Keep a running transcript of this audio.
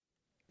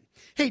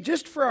Hey,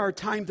 just for our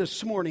time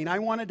this morning, I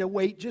wanted to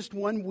wait just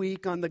 1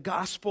 week on the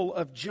Gospel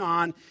of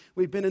John.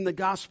 We've been in the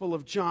Gospel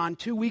of John.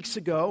 2 weeks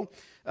ago,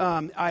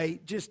 I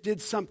just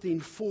did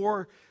something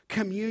for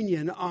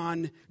communion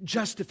on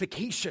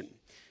justification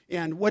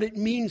and what it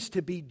means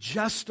to be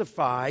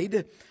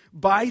justified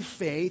by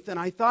faith. And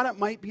I thought it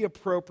might be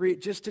appropriate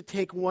just to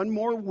take 1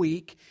 more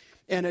week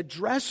and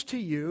address to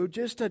you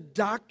just a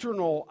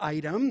doctrinal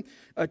item,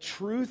 a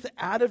truth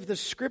out of the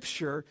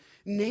Scripture,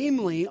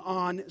 namely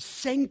on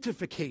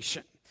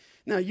sanctification.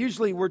 Now,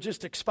 usually we're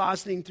just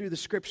expositing through the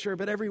Scripture,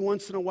 but every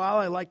once in a while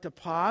I like to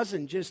pause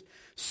and just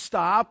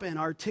stop and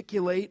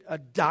articulate a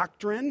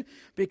doctrine,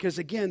 because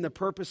again, the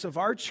purpose of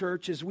our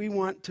church is we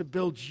want to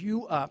build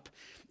you up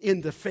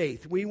in the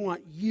faith. We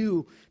want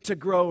you to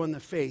grow in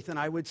the faith. And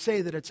I would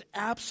say that it's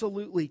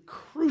absolutely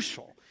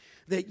crucial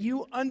that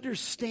you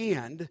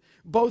understand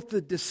both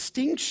the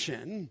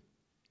distinction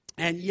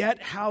and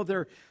yet how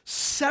they're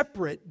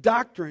separate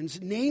doctrines,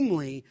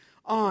 namely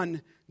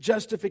on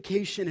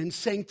justification and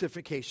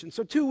sanctification.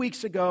 So 2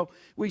 weeks ago,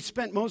 we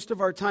spent most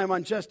of our time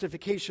on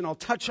justification. I'll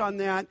touch on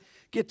that,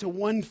 get to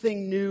one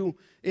thing new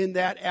in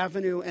that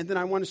avenue, and then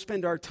I want to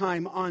spend our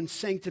time on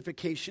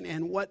sanctification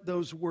and what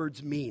those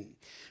words mean.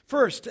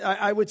 First,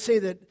 I would say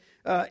that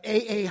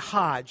A.A.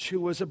 Hodge,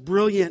 who was a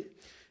brilliant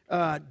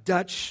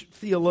Dutch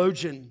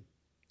theologian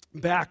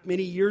back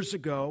many years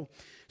ago,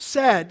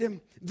 said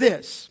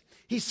this.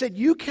 He said,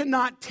 "You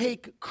cannot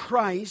take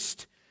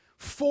Christ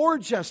for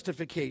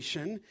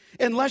justification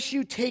unless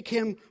you take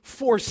him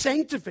for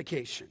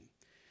sanctification."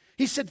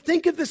 He said,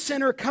 think of the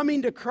sinner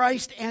coming to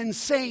Christ and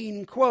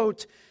saying,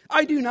 quote,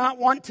 "I do not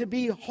want to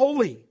be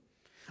holy.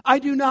 I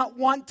do not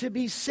want to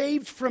be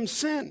saved from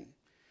sin.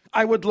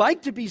 I would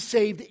like to be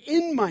saved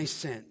in my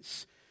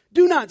sins.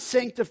 Do not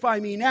sanctify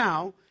me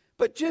now,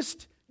 but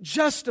just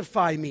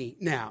justify me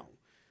now."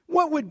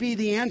 What would be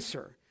the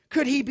answer?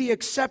 Could he be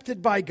accepted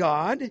by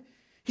God?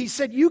 He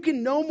said, you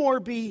can no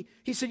more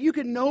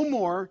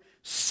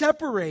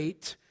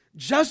separate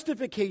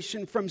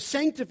justification from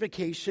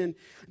sanctification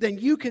than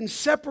you can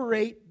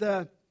separate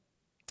the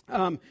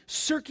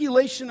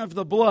circulation of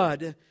the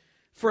blood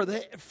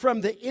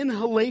from the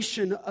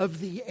inhalation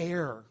of the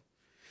air.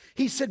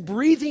 He said,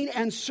 breathing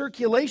and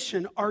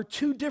circulation are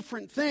two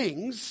different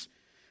things,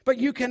 but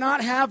you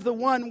cannot have the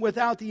one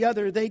without the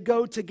other. They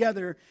go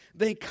together.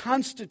 They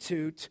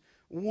constitute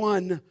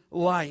one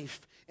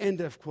life.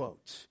 End of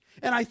quote.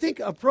 And I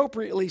think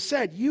appropriately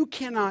said, you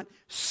cannot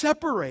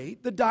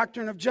separate the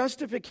doctrine of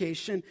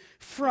justification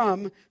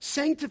from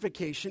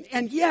sanctification.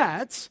 And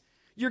yet,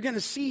 you're going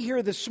to see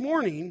here this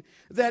morning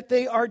that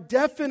they are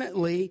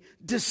definitely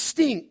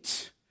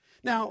distinct.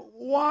 Now,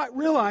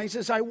 realize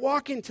as I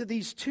walk into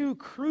these two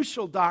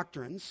crucial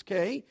doctrines,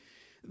 okay,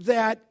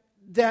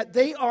 that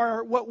they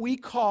are what we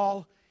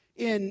call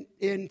in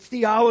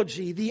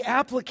theology the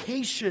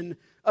application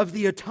of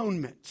the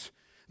atonement.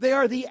 They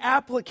are the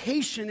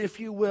application, if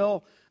you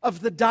will,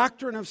 of the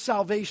doctrine of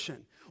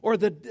salvation or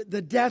the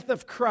death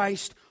of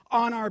Christ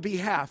on our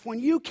behalf. When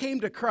you came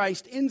to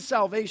Christ in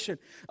salvation,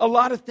 a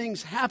lot of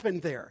things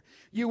happened there.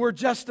 You were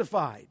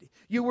justified.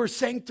 You were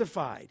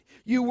sanctified.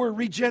 You were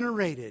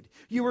regenerated.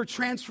 You were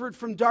transferred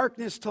from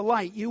darkness to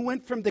light. You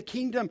went from the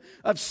kingdom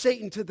of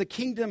Satan to the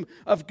kingdom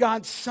of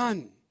God's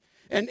Son.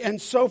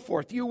 And so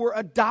forth. You were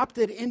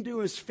adopted into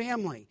his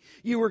family.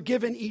 You were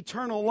given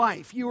eternal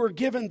life. You were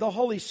given the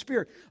Holy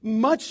Spirit.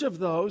 Much of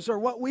those are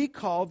what we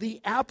call the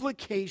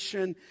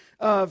application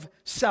of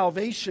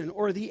salvation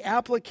or the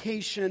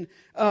application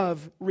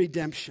of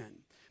redemption.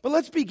 But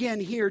let's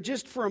begin here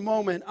just for a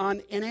moment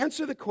and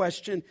answer the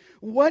question,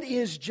 what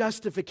is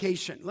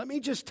justification? Let me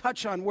just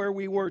touch on where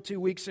we were 2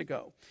 weeks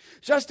ago.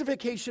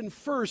 Justification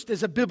first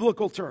is a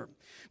biblical term.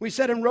 We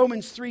said in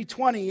Romans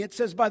 3:20, it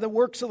says, by the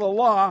works of the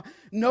law,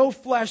 no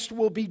flesh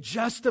will be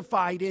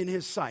justified in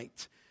his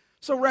sight.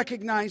 So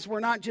recognize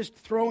we're not just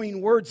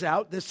throwing words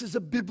out. This is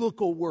a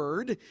biblical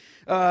word.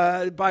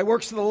 By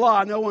works of the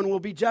law, no one will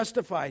be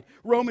justified.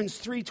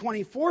 Romans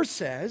 3:24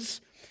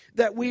 says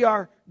that we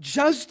are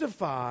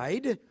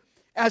justified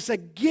as a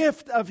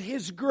gift of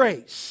his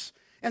grace.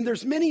 And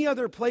there's many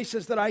other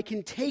places that I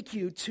can take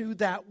you to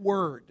that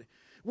word.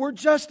 We're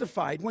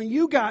justified. When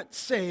you got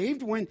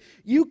saved, when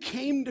you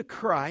came to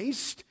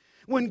Christ,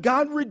 when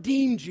God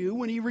redeemed you,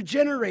 when he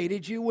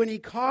regenerated you, when he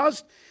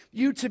caused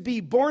you to be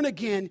born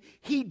again,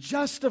 he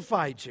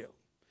justified you.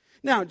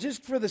 Now,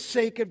 just for the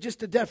sake of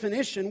just a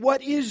definition,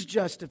 what is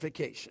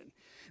justification?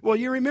 Well,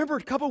 you remember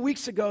a couple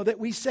weeks ago that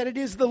we said it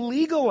is the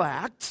legal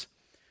act,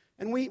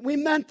 and we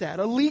meant that,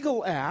 a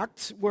legal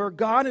act where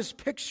God is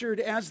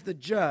pictured as the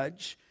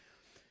judge,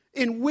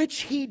 in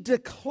which he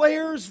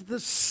declares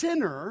the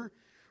sinner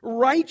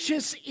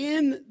righteous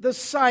in the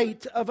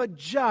sight of a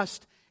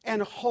just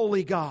and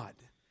holy God.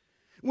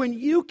 When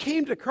you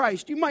came to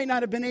Christ, you might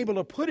not have been able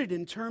to put it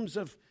in terms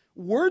of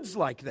words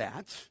like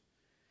that,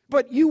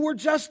 but you were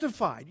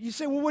justified. You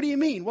say, well, what do you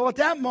mean? Well, at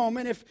that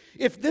moment,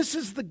 if this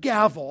is the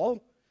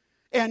gavel,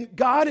 and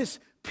God is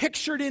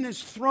pictured in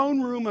his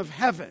throne room of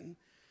heaven,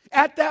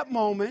 at that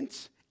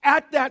moment,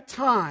 at that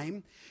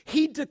time,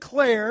 he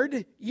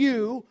declared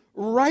you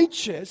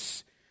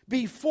righteous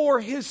before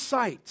his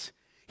sight.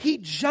 He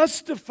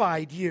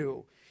justified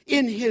you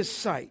in his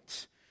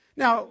sight.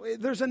 Now,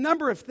 there's a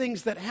number of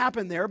things that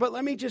happen there, but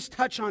let me just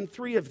touch on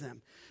 3 of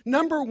them.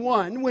 Number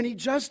 1, when he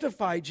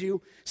justified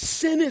you,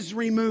 sin is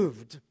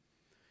removed.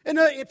 And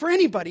for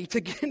anybody to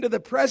get into the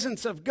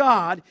presence of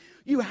God,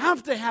 you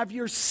have to have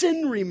your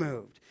sin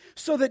removed.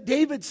 So that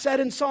David said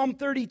in Psalm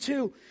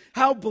 32,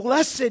 how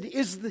blessed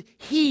is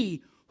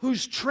he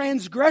whose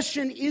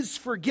transgression is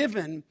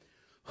forgiven,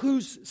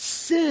 whose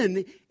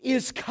sin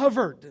is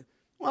covered.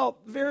 Well,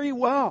 very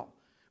well.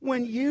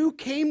 When you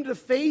came to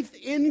faith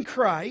in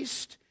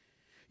Christ,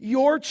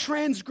 your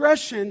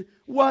transgression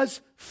was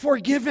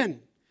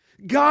forgiven.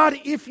 God,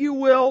 if you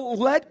will,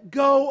 let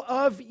go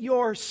of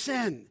your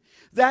sin.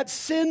 That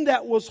sin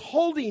that was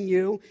holding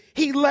you,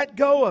 he let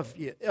go of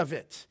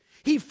it.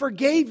 He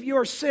forgave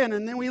your sin.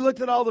 And then we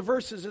looked at all the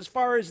verses. As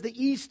far as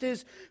the east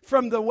is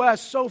from the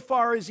west, so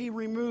far as he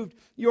removed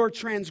your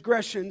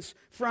transgressions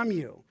from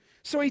you.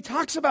 So he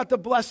talks about the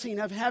blessing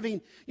of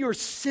having your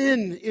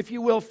sin, if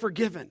you will,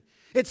 forgiven.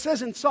 It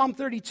says in Psalm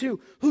 32,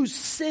 whose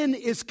sin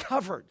is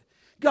covered.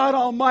 God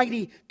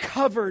Almighty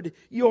covered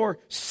your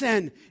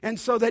sin. And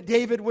so that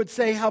David would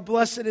say, how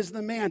blessed is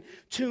the man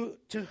to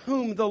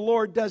whom the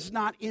Lord does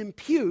not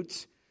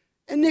impute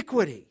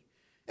iniquity.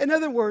 In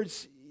other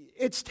words,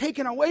 it's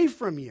taken away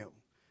from you.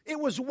 It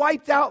was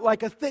wiped out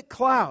like a thick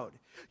cloud.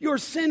 Your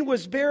sin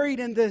was buried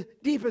in the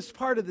deepest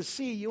part of the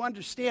sea. You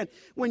understand,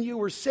 when you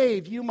were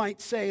saved, you might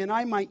say, and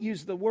I might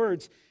use the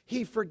words,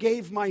 he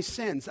forgave my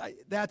sins.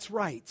 That's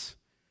right.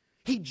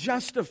 He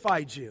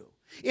justified you.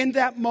 In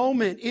that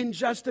moment, in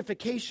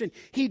justification,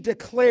 he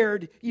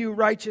declared you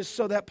righteous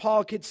so that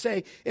Paul could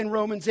say in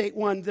Romans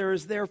 8:1, there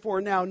is therefore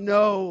now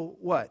no,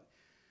 what?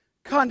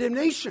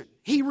 Condemnation.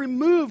 He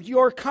removed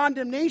your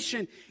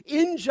condemnation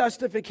in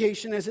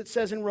justification, as it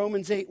says in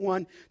Romans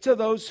 8:1, to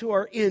those who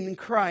are in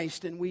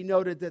Christ. And we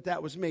noted that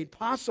that was made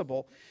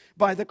possible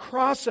by the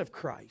cross of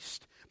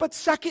Christ. But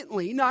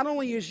secondly, not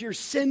only is your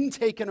sin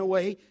taken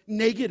away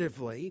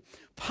negatively,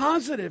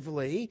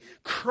 positively,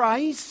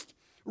 Christ's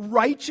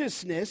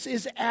righteousness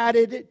is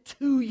added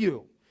to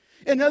you.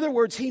 In other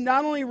words, he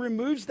not only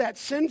removes that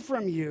sin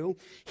from you,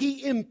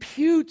 he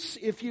imputes,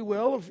 if you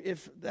will,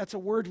 if that's a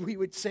word we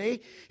would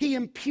say, he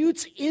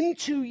imputes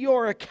into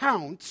your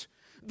account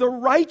the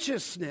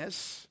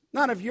righteousness,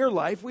 not of your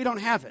life, we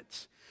don't have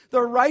it,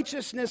 the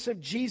righteousness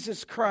of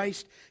Jesus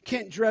Christ.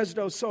 Kent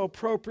Dresdo so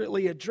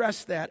appropriately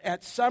addressed that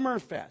at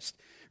Summerfest.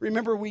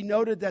 Remember, we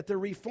noted that the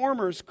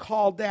Reformers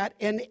called that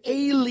an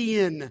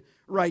alien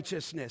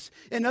righteousness.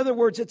 In other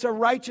words, it's a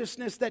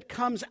righteousness that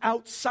comes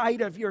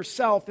outside of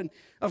yourself. And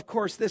of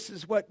course, this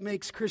is what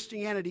makes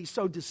Christianity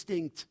so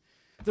distinct.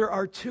 There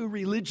are 2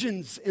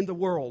 religions in the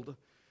world.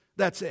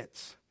 That's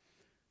it.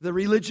 The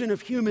religion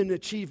of human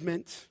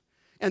achievement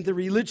and the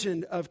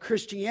religion of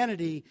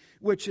Christianity,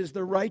 which is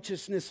the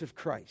righteousness of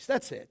Christ.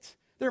 That's it.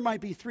 There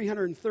might be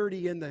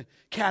 330 in the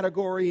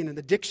category and in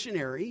the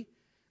dictionary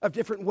of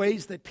different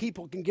ways that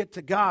people can get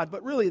to God,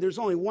 but really there's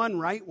only one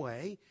right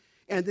way.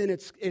 And then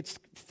it's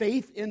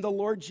faith in the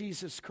Lord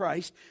Jesus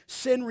Christ,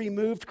 sin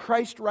removed,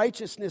 Christ's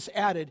righteousness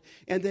added,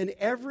 and then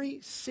every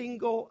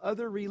single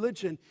other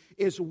religion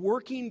is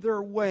working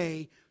their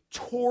way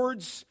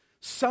towards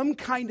some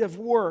kind of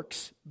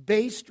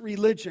works-based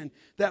religion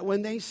that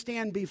when they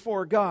stand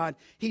before God,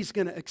 he's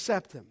going to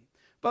accept them.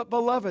 But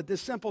beloved, the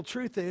simple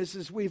truth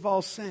is we've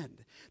all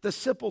sinned. The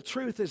simple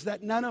truth is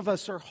that none of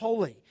us are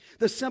holy.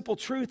 The simple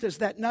truth is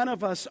that none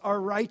of us are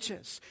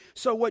righteous.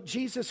 So what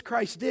Jesus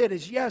Christ did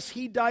is, yes,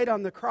 he died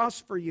on the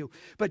cross for you,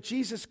 but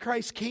Jesus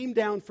Christ came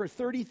down for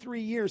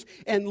 33 years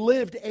and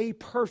lived a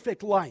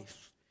perfect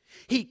life.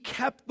 He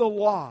kept the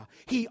law.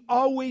 He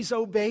always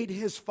obeyed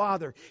his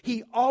Father.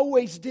 He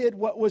always did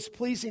what was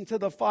pleasing to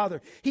the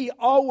Father. He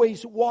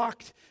always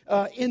walked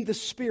in the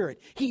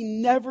Spirit. He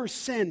never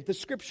sinned. The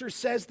Scripture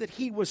says that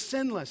he was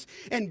sinless.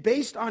 And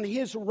based on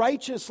his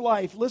righteous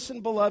life,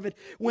 listen, beloved,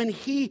 when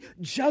he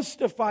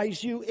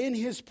justifies you in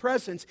his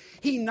presence,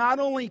 he not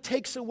only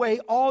takes away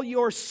all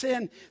your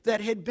sin that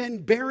had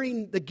been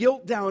bearing the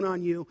guilt down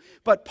on you,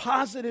 but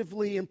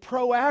positively and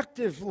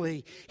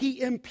proactively,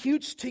 he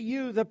imputes to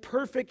you the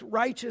perfect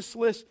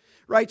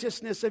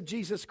righteousness of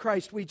Jesus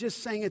Christ. We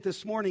just sang it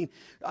this morning.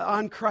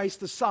 On Christ,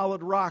 the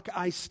solid rock,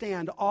 I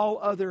stand. All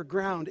other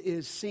ground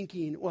is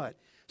sinking what?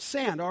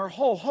 Sand. Our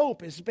whole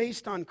hope is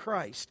based on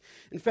Christ.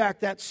 In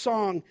fact, that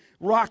song,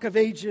 Rock of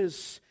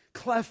Ages,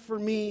 cleft for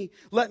me,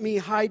 let me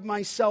hide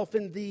myself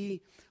in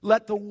thee.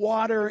 Let the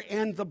water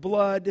and the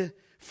blood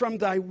from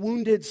thy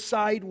wounded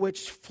side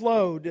which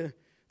flowed,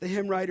 the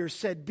hymn writer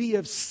said, be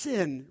of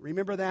sin.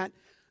 Remember that?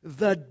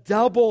 The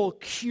double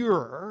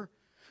cure.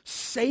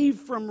 Save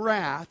from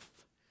wrath,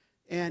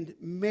 and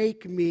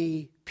make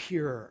me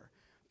pure.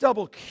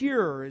 Double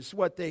cure is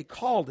what they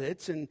called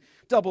it, and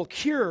double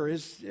cure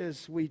is,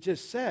 as we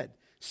just said,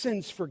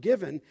 sins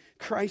forgiven,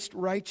 Christ's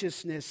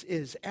righteousness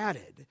is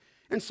added.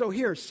 And so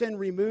here, sin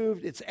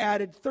removed, it's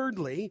added.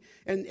 Thirdly,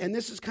 and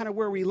this is kind of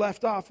where we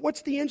left off,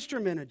 what's the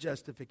instrument of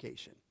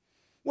justification?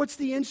 What's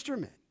the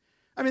instrument?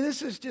 I mean,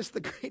 this is just the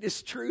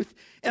greatest truth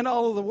in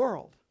all of the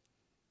world.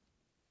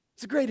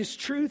 It's the greatest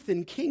truth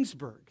in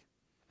Kingsburg,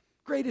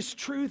 greatest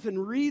truth in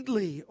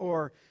Reedley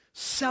or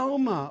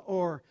Selma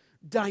or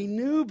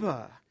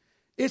Dinuba.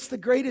 It's the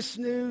greatest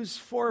news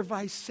for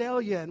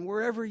Visalia and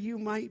wherever you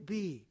might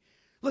be.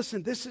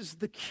 Listen, this is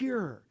the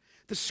cure.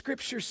 The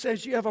scripture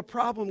says you have a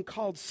problem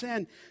called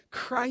sin.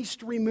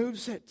 Christ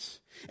removes it.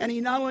 And he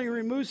not only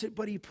removes it,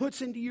 but he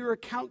puts into your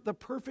account the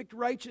perfect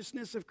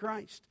righteousness of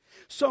Christ.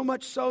 So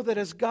much so that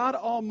as God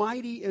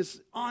Almighty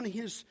is on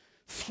his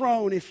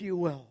throne, if you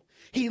will,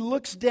 he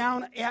looks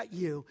down at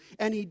you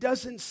and he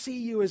doesn't see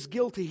you as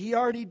guilty. He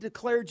already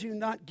declared you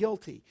not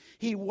guilty.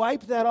 He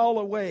wiped that all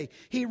away.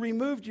 He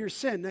removed your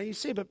sin. Now you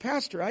say, but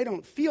Pastor, I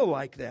don't feel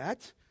like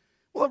that.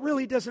 Well, it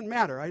really doesn't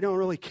matter. I don't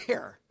really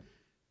care.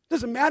 It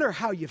doesn't matter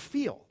how you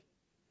feel.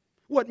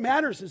 What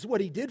matters is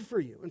what he did for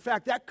you. In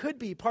fact, that could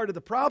be part of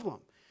the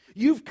problem.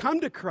 You've come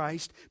to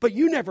Christ, but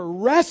you never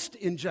rest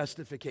in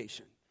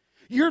justification.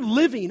 You're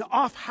living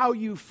off how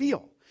you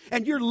feel.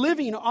 And you're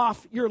living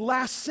off your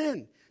last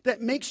sin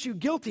that makes you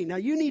guilty. Now,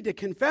 you need to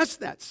confess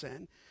that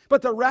sin.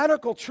 But the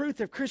radical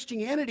truth of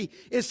Christianity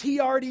is he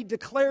already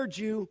declared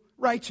you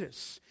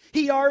righteous.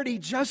 He already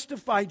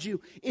justified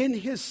you in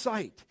his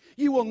sight.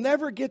 You will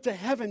never get to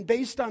heaven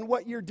based on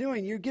what you're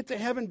doing. You get to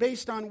heaven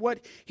based on what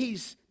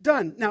he's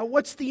done. Now,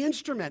 what's the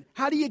instrument?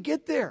 How do you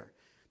get there?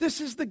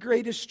 This is the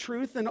greatest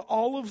truth in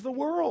all of the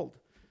world.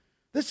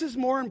 This is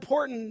more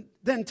important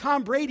than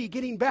Tom Brady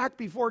getting back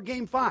before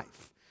Game 5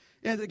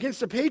 against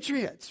the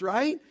Patriots,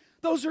 right?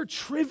 Those are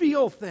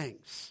trivial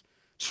things.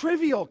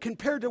 Trivial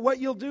compared to what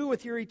you'll do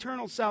with your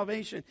eternal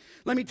salvation.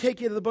 Let me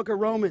take you to the book of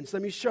Romans.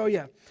 Let me show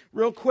you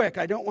real quick.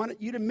 I don't want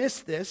you to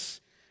miss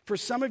this. For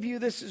some of you,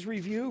 this is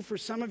review. For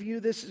some of you,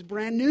 this is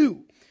brand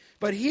new.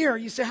 But here,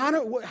 you say, how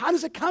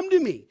does it come to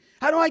me?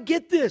 How do I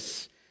get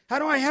this? How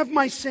do I have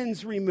my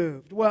sins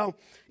removed? Well,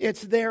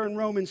 it's there in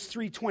Romans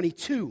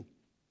 3:22.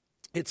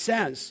 It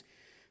says,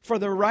 for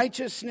the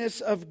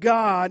righteousness of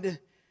God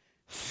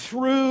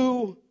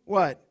through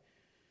what?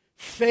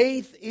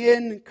 Faith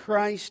in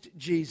Christ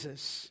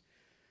Jesus.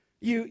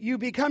 You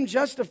become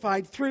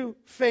justified through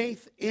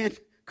faith in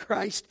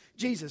Christ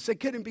Jesus. It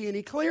couldn't be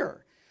any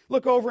clearer.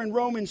 Look over in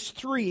Romans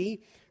 3,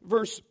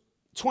 verse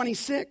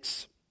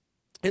 26.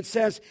 It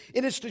says,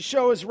 it is to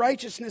show his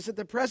righteousness at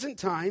the present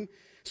time,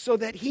 so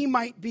that he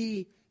might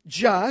be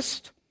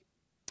just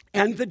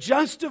and the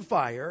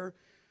justifier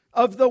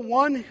of the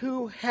one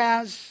who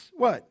has,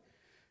 what?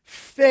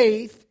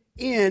 Faith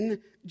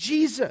in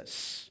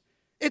Jesus.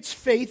 It's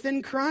faith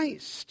in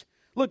Christ.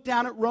 Look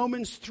down at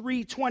Romans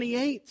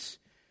 3:28.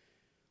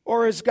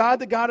 Or is God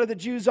the God of the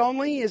Jews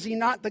only? Is he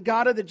not the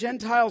God of the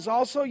Gentiles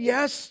also?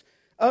 Yes,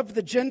 of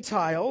the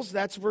Gentiles.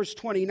 That's verse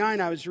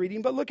 29 I was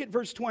reading. But look at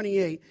verse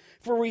 28.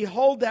 For we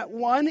hold that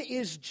one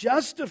is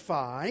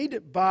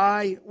justified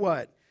by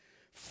what?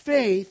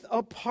 Faith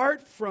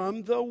apart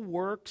from the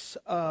works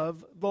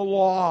of the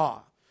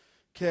law.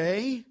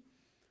 Okay?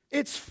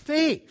 It's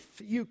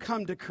faith you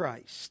come to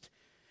Christ.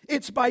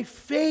 It's by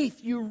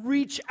faith you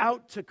reach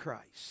out to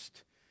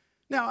Christ.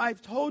 Now,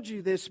 I've told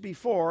you this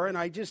before, and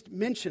I just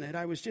mentioned it.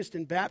 I was just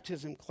in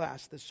baptism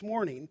class this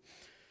morning.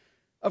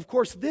 Of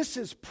course, this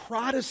is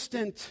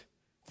Protestant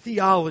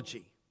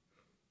theology.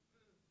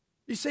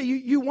 You say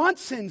you want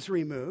sins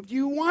removed.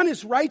 You want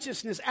his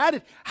righteousness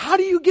added. How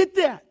do you get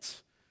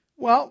that?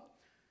 Well,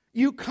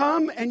 you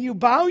come and you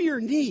bow your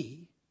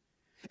knee,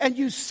 and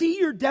you see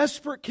your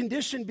desperate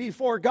condition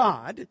before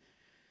God,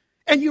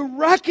 and you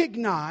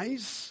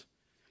recognize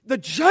the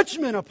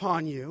judgment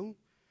upon you.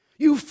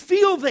 You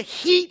feel the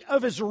heat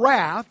of his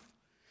wrath.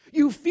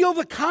 You feel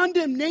the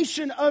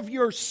condemnation of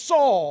your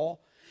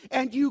soul.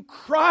 And you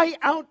cry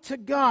out to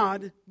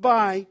God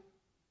by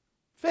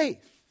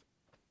faith.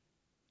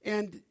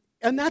 And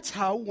that's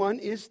how one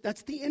is,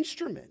 that's the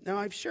instrument. Now,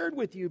 I've shared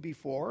with you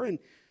before, and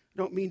I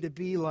don't mean to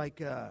be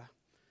like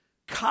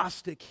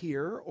caustic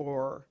here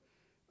or,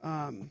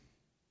 I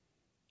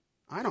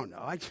don't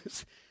know.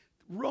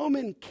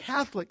 Roman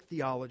Catholic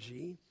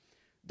theology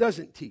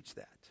doesn't teach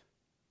that.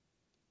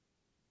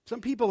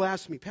 Some people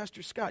ask me,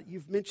 Pastor Scott,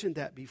 you've mentioned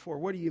that before.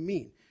 What do you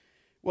mean?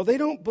 Well, they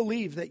don't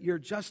believe that you're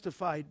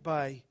justified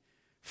by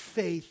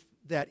faith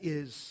that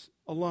is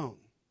alone.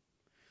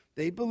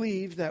 They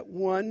believe that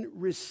one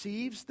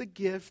receives the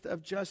gift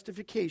of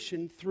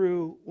justification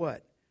through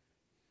what?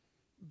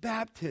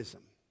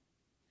 Baptism.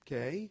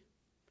 Okay?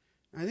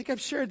 I think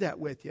I've shared that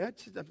with you.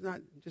 It's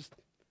not just,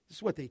 this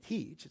is what they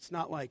teach. It's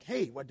not like,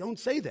 hey, well, don't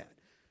say that.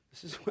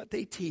 This is what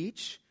they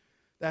teach.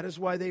 That is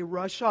why they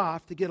rush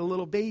off to get a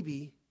little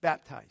baby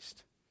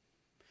baptized.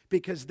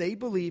 Because they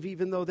believe,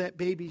 even though that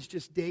baby's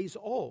just days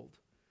old,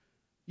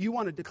 you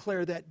want to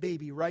declare that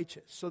baby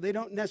righteous. So they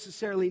don't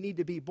necessarily need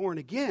to be born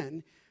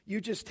again.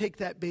 You just take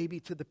that baby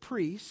to the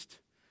priest,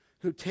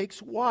 who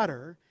takes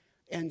water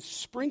and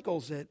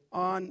sprinkles it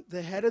on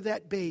the head of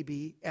that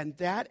baby, and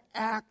that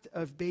act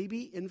of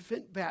baby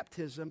infant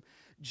baptism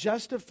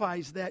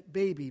justifies that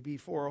baby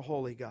before a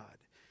holy God.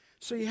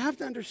 So you have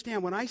to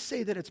understand, when I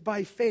say that it's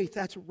by faith,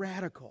 that's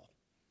radical.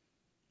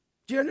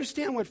 Do you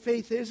understand what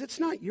faith is? It's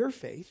not your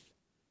faith.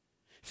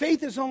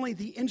 Faith is only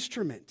the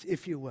instrument,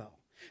 if you will.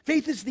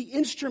 Faith is the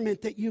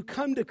instrument that you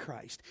come to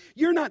Christ.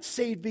 You're not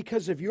saved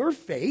because of your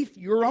faith,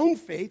 your own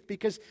faith,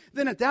 because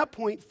then at that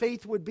point,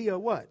 faith would be a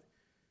what?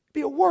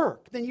 Be a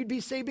work. Then you'd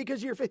be saved because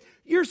of your faith.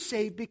 You're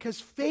saved because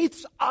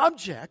faith's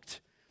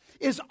object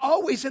is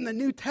always in the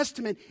New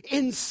Testament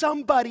in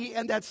somebody,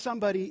 and that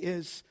somebody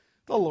is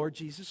the Lord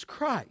Jesus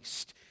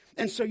Christ.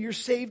 And so you're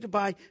saved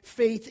by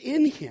faith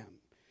in him.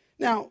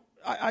 Now,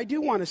 I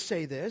do want to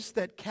say this,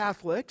 that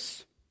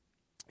Catholics,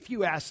 if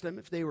you asked them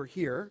if they were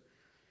here,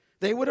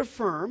 they would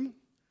affirm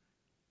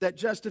that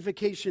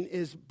justification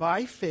is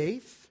by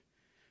faith,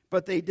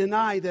 but they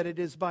deny that it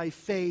is by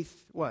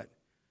faith, what?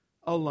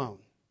 Alone.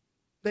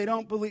 They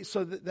don't believe,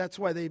 so that's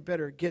why they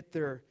better get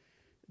their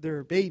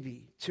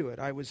baby to it.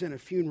 I was in a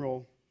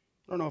funeral,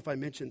 I don't know if I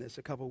mentioned this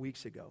a couple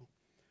weeks ago.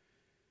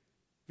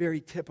 Very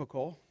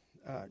typical,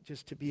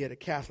 just to be at a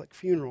Catholic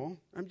funeral.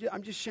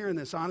 I'm just sharing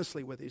this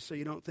honestly with you so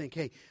you don't think,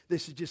 hey,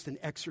 this is just an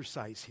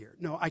exercise here.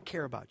 No, I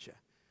care about you.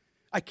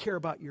 I care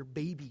about your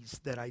babies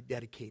that I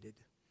dedicated.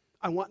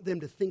 I want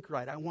them to think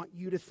right. I want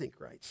you to think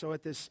right. So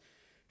at this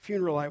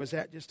funeral I was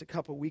at just a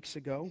couple weeks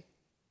ago,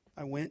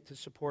 I went to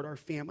support our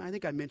family. I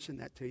think I mentioned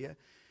that to you.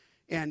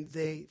 And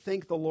they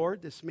thanked the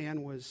Lord. This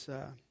man was,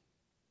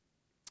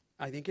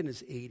 I think, in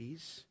his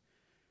 80s.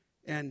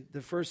 And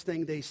the first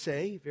thing they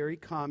say, very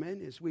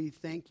common, is we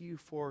thank you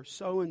for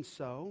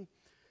so-and-so,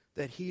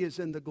 that he is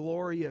in the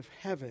glory of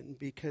heaven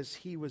because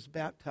he was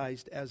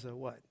baptized as a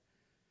what?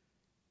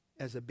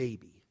 As a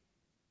baby.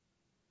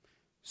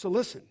 So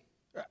listen,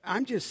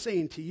 I'm just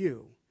saying to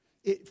you,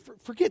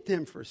 forget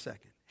them for a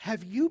second.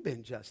 Have you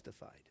been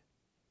justified?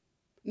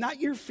 Not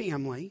your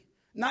family,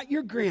 not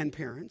your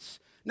grandparents,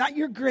 not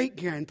your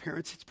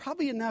great-grandparents. It's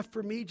probably enough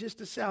for me just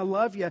to say I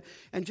love you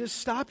and just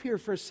stop here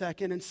for a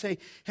second and say,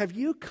 have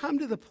you come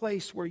to the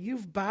place where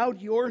you've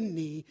bowed your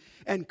knee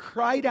and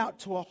cried out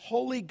to a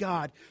holy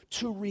God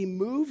to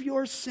remove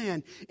your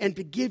sin and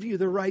to give you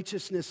the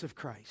righteousness of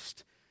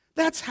Christ?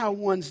 That's how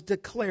one's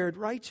declared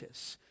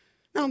righteous.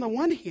 Now, on the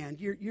one hand,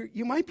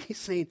 you might be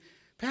saying,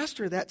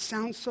 Pastor, that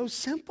sounds so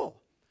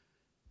simple.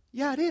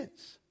 Yeah, it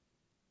is.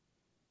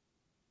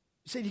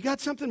 You say, you got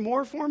something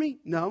more for me?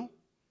 No.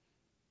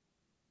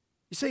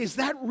 You say, is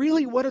that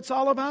really what it's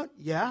all about?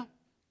 Yeah.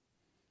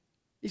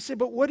 You say,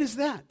 but what is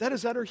that? That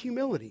is utter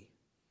humility.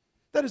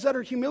 That is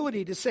utter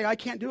humility to say, I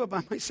can't do it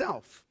by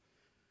myself.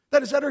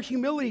 That is utter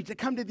humility to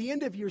come to the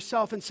end of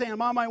yourself and say,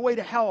 I'm on my way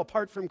to hell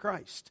apart from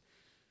Christ.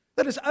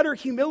 That is utter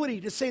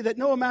humility to say that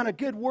no amount of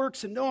good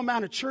works and no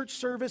amount of church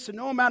service and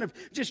no amount of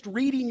just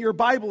reading your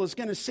Bible is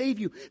going to save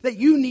you, that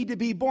you need to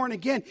be born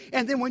again.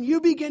 And then when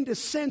you begin to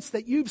sense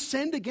that you've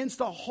sinned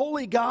against a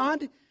holy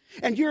God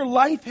and your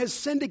life has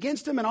sinned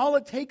against him and all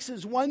it takes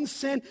is one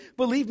sin,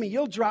 believe me,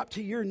 you'll drop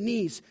to your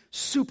knees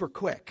super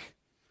quick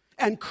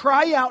and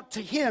cry out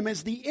to him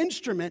as the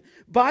instrument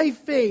by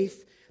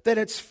faith that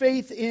it's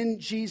faith in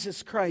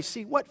Jesus Christ.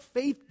 See, what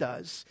faith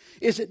does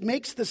is it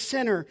makes the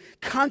sinner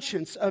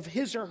conscious of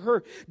his or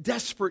her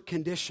desperate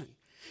condition.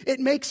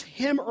 It makes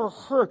him or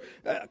her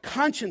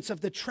conscious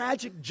of the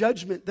tragic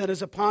judgment that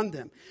is upon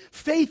them.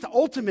 Faith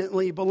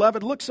ultimately,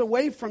 beloved, looks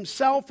away from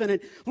self and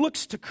it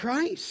looks to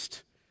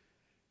Christ.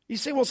 You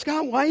say, well,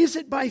 Scott, why is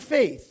it by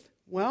faith?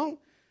 Well,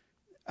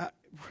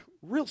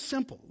 real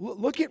simple.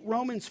 Look at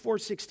Romans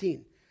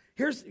 4:16.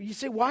 You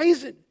say, why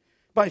is it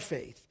by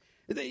faith?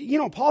 You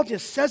know, Paul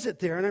just says it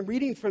there, and I'm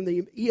reading from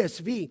the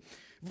ESV,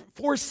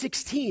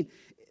 4:16.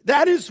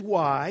 That is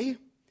why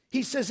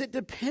he says it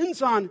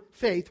depends on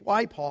faith.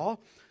 Why, Paul?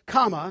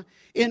 Comma,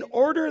 in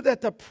order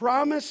that the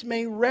promise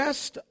may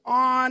rest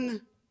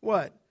on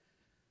what?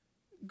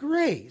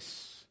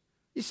 Grace.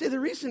 You see, the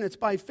reason it's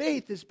by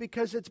faith is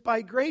because it's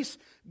by grace.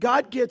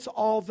 God gets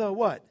all the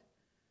what?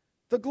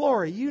 The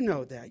glory. You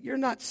know that. You're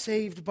not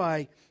saved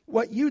by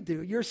what you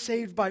do. You're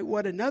saved by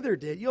what another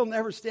did. You'll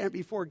never stand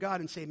before God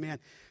and say, man,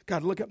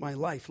 God, look at my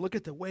life. Look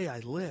at the way I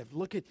live.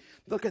 Look at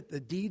the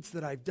deeds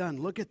that I've done.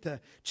 Look at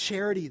the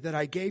charity that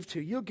I gave to.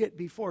 You'll get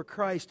before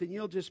Christ and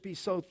you'll just be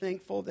so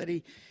thankful that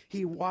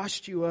he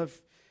washed you of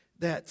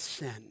that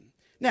sin.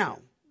 Now,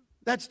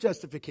 that's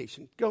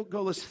justification. Go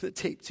listen to the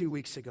tape 2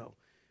 weeks ago.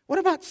 What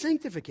about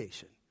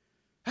sanctification?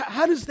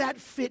 How does that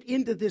fit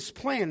into this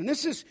plan? And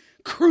this is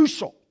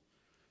crucial.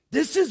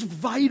 This is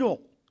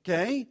vital,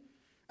 okay?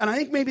 And I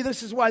think maybe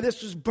this is why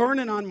this was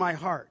burning on my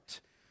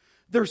heart.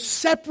 They're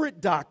separate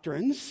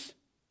doctrines.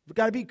 We've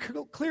got to be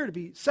clear to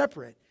be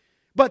separate.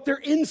 But they're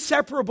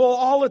inseparable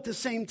all at the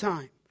same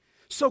time.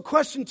 So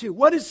question 2,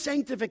 what is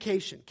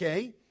sanctification,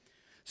 okay?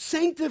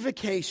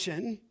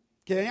 Sanctification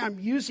Okay, I'm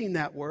using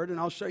that word, and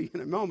I'll show you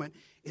in a moment.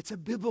 It's a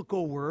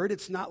biblical word.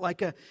 It's not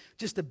like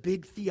just a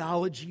big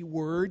theology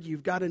word.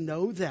 You've got to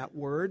know that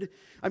word.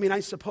 I mean,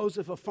 I suppose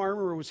if a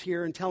farmer was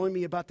here and telling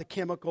me about the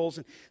chemicals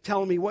and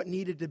telling me what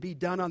needed to be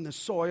done on the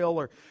soil,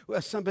 or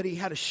somebody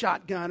had a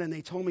shotgun and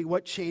they told me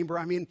what chamber.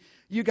 I mean,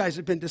 you guys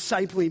have been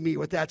discipling me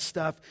with that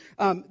stuff.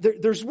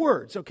 There's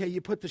words, okay? You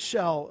put the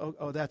shell.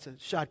 Oh, that's a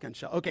shotgun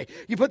shell. Okay,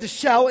 you put the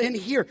shell in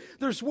here.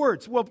 There's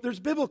words. Well,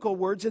 there's biblical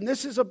words, and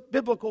this is a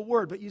biblical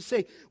word. But you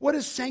say, what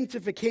is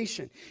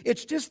sanctification?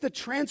 It's just the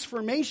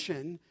transformation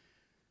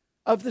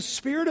of the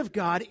Spirit of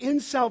God in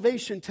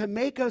salvation to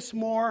make us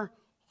more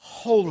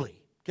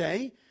holy,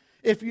 okay?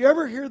 If you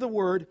ever hear the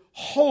word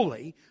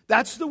holy,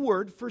 that's the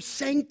word for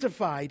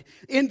sanctified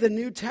in the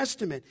New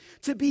Testament.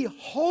 To be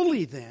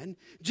holy then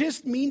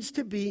just means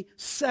to be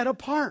set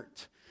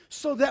apart.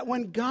 So that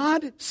when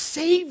God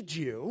saved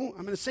you,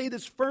 I'm going to say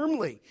this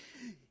firmly,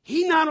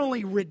 He not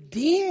only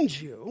redeemed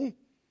you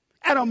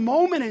at a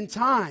moment in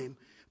time,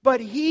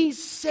 but He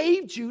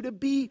saved you to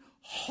be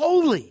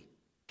holy.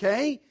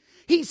 Okay?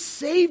 He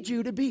saved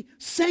you to be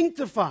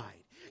sanctified.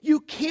 You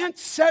can't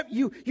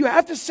you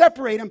have to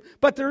separate them,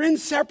 but they're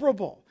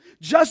inseparable.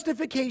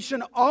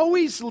 Justification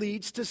always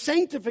leads to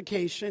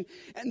sanctification,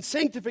 and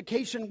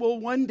sanctification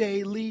will one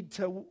day lead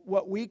to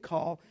what we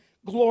call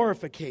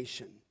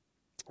glorification.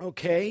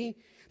 Okay?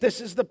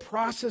 This is the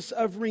process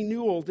of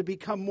renewal to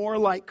become more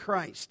like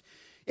Christ.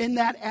 In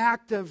that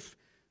act of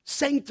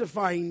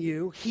sanctifying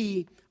you,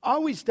 He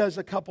always does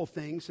a couple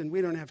things, and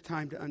we don't have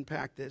time to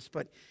unpack this,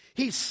 but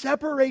He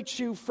separates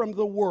you from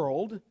the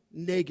world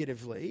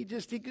negatively.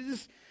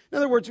 In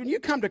other words, when you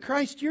come to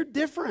Christ, you're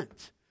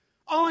different.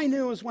 All I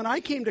knew is when I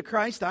came to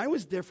Christ, I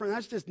was different.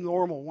 That's just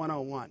normal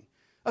 101.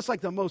 That's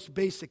like the most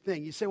basic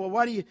thing. You say, well,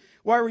 why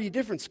were you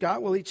different,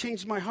 Scott? Well, He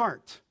changed my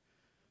heart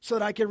so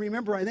that I can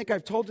remember. I think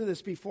I've told you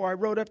this before. I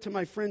rode up to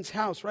my friend's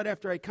house right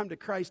after I come to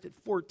Christ at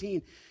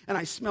 14, and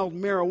I smelled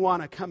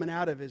marijuana coming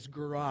out of his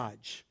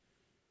garage.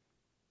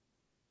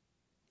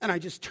 And I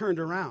just turned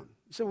around.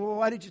 I said, well,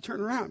 why did you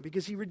turn around?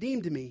 Because He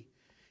redeemed me.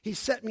 He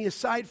set me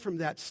aside from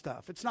that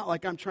stuff. It's not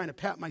like I'm trying to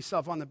pat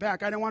myself on the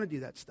back. I don't want to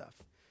do that stuff.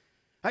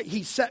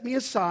 He set me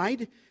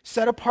aside,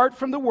 set apart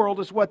from the world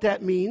is what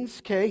that means,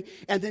 okay?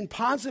 And then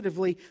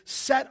positively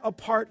set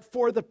apart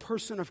for the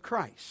person of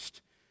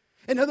Christ.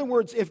 In other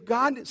words, if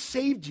God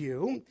saved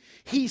you,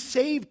 He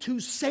saved to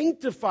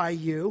sanctify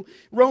you.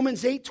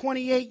 Romans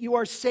 8:28, you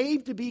are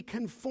saved to be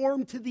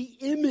conformed to the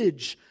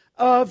image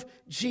of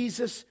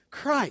Jesus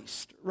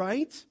Christ,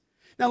 right?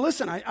 Now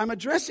listen, I'm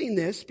addressing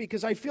this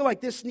because I feel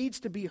like this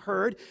needs to be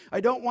heard. I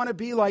don't want to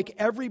be like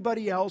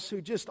everybody else who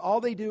just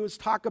all they do is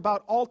talk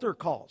about altar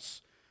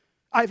calls.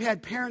 I've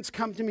had parents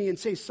come to me and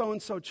say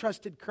so-and-so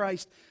trusted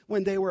Christ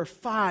when they were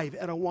 5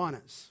 at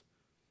Awanas.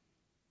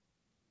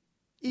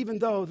 Even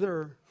though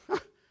they're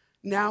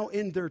now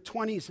in their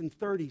 20s and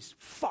 30s,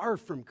 far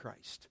from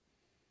Christ.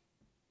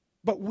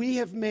 But we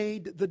have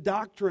made the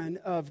doctrine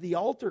of the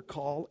altar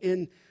call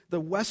in the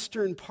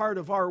western part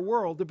of our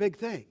world a big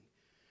thing.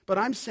 But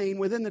I'm saying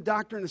within the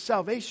doctrine of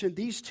salvation,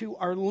 these two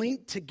are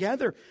linked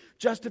together.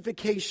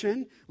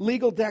 Justification,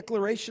 legal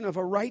declaration of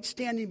a right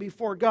standing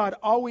before God,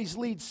 always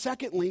leads,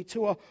 secondly,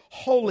 to a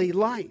holy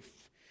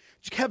life.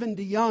 Kevin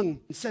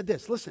DeYoung said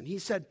this. Listen, he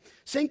said,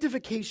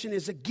 sanctification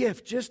is a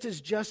gift just as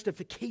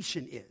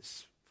justification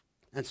is.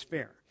 That's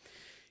fair.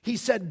 He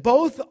said,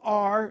 both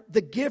are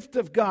the gift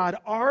of God,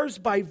 ours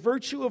by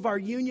virtue of our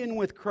union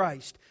with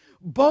Christ.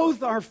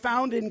 Both are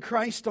found in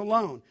Christ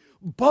alone.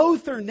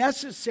 Both are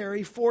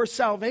necessary for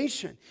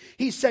salvation.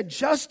 He said,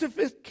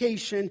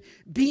 justification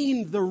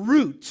being the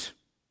root,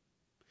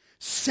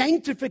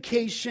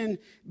 sanctification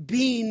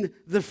being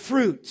the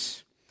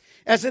fruit.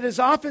 As it is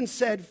often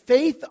said,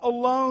 faith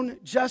alone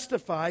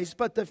justifies,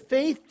 but the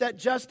faith that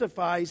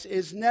justifies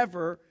is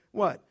never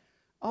what?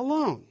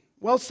 Alone.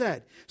 Well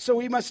said. So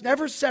we must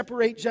never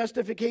separate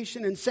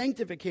justification and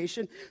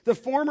sanctification. The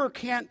former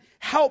can't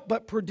help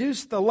but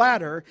produce the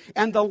latter,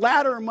 and the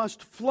latter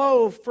must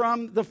flow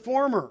from the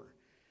former.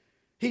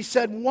 He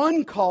said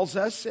one calls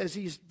us, as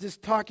he's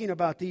just talking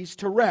about these,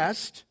 to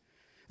rest,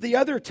 the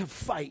other to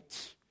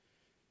fight.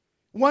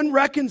 One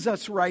reckons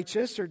us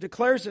righteous or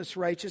declares us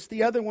righteous,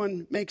 the other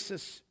one makes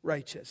us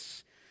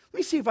righteous. Let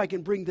me see if I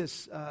can bring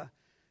this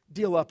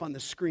deal up on the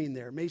screen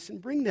there. Mason,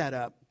 bring that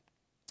up,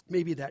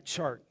 maybe that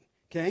chart.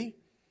 Okay?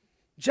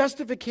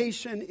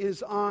 Justification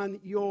is on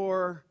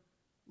your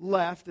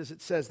left, as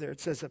it says there. It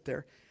says up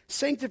there.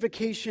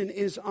 Sanctification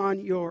is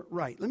on your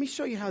right. Let me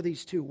show you how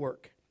these two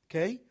work.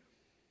 Okay?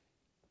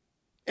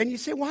 And you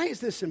say, why is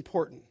this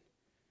important?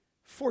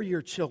 For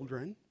your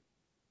children.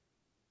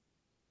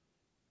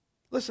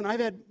 Listen, I've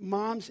had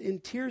moms in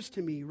tears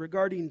to me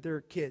regarding their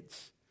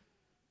kids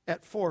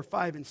at 4,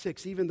 5, and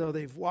 6, even though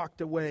they've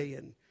walked away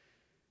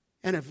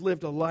and have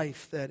lived a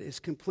life that is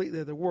completely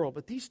of the world.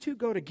 But these two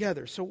go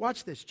together. So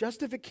watch this.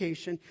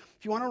 Justification,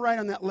 if you want to write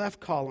on that left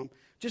column,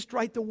 just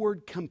write the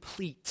word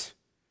complete.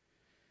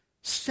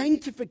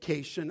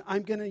 Sanctification,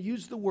 I'm going to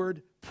use the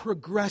word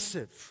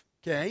progressive,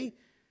 okay?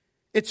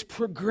 It's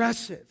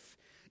progressive.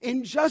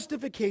 In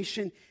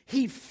justification,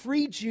 he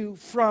freed you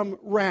from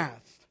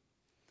wrath.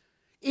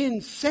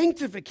 In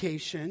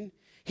sanctification,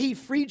 he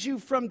freed you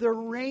from the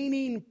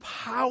reigning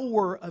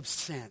power of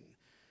sin.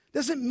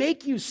 Doesn't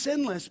make you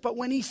sinless, but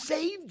when he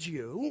saved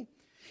you,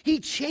 he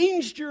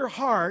changed your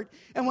heart,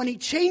 and when he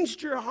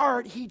changed your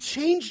heart, he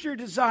changed your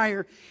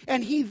desire,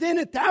 and he then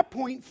at that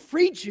point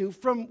freed you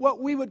from what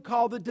we would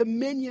call the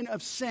dominion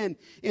of sin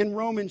in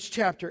Romans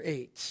chapter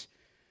 8.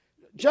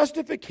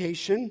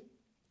 Justification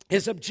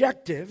is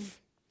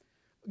objective.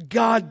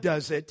 God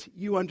does it.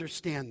 You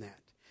understand that.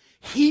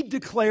 He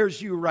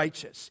declares you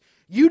righteous.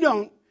 You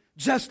don't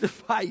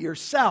justify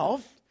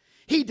yourself.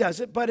 He does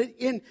it. But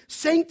in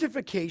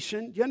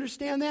sanctification, do you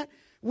understand that?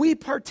 We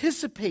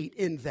participate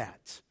in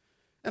that.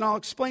 And I'll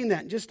explain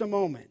that in just a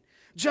moment.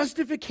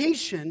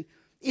 Justification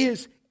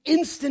is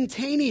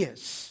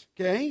instantaneous,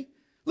 okay?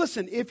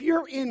 Listen, if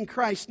you're in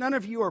Christ, none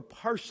of you are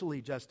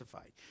partially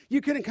justified.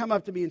 You couldn't come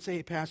up to me and say,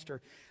 hey,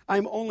 Pastor,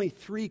 I'm only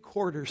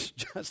 3/4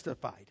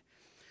 justified.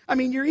 I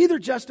mean, you're either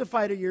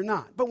justified or you're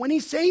not. But when he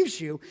saves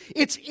you,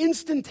 it's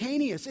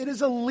instantaneous. It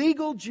is a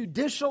legal,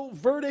 judicial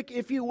verdict,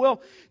 if you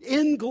will,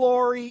 in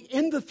glory,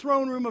 in the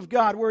throne room of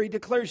God, where he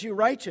declares you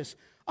righteous.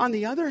 On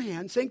the other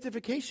hand,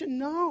 sanctification,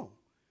 no.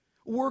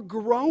 We're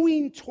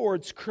growing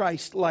towards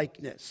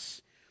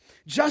Christ-likeness.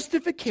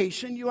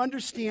 Justification, you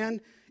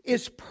understand,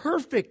 is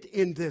perfect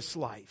in this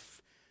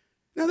life.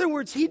 In other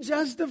words, he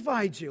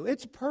justified you.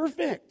 It's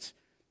perfect.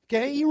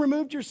 Okay? He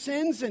removed your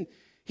sins and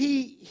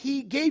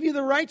he gave you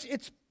the rights.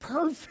 It's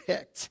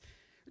perfect.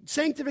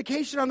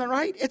 Sanctification on the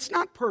right, it's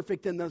not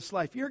perfect in this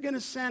life. You're going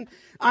to sin.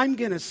 I'm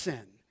going to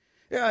sin.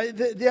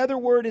 The other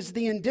word is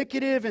the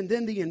indicative and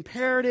then the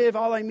imperative.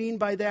 All I mean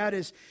by that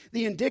is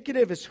the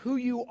indicative is who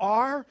you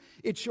are.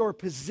 It's your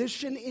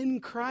position in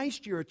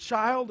Christ. You're a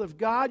child of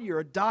God. You're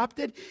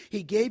adopted.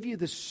 He gave you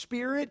the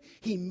Spirit.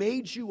 He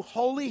made you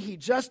holy. He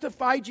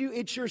justified you.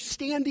 It's your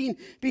standing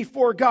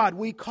before God.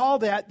 We call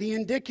that the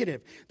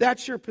indicative.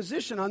 That's your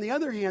position. On the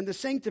other hand, the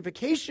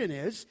sanctification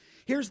is,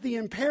 here's the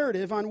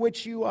imperative on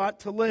which you ought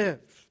to live.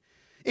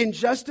 In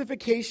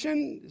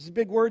justification, there's a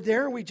big word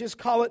there, we just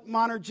call it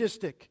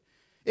monergistic.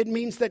 It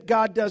means that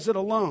God does it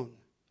alone.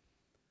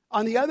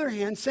 On the other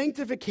hand,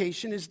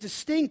 sanctification is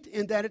distinct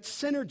in that it's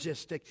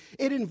synergistic.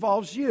 It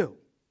involves you.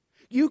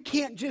 You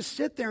can't just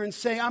sit there and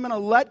say, I'm going to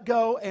let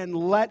go and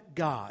let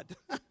God.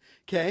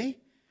 Okay?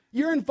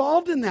 You're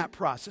involved in that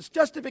process.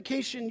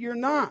 Justification, you're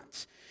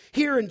not.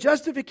 Here in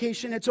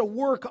justification, it's a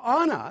work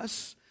on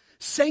us.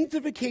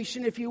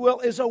 Sanctification, if you will,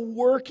 is a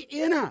work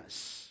in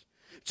us.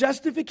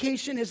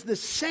 Justification is the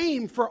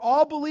same for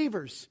all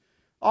believers.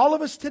 All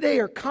of us today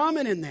are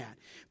common in that.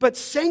 But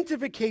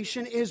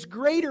sanctification is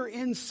greater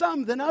in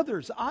some than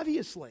others,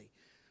 obviously.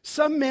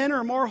 Some men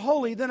are more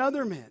holy than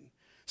other men.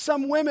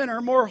 Some women are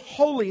more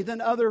holy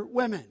than other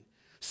women.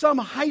 Some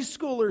high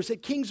schoolers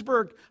at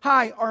Kingsburg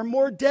High are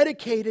more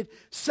dedicated,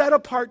 set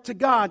apart to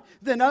God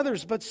than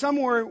others. But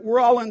somewhere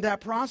we're all in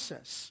that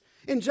process.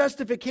 In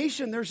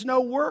justification, there's no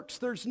works,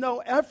 there's no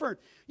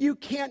effort. You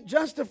can't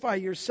justify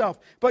yourself.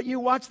 But you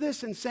watch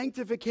this, in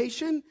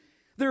sanctification,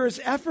 there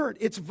is effort.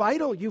 It's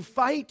vital. You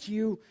fight.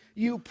 You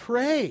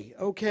pray.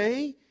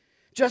 Okay?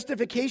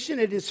 Justification,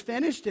 it is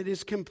finished. It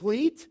is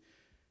complete.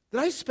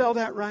 Did I spell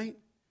that right?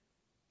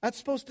 That's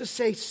supposed to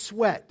say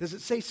sweat. Does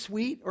it say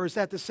sweet, or is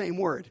that the same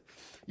word?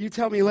 You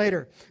tell me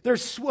later.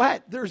 There's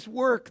sweat. There's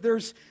work.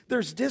 There's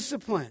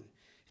discipline.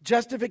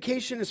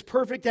 Justification is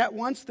perfect at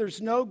once.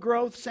 There's no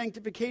growth.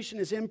 Sanctification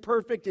is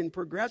imperfect and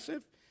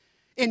progressive.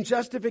 In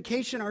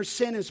justification, our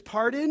sin is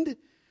pardoned.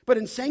 But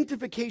in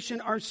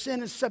sanctification, our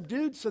sin is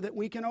subdued so that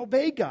we can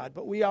obey God.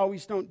 But we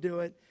always don't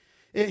do it.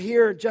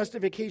 Here,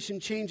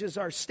 justification changes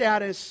our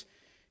status.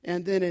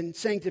 And then in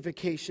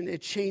sanctification,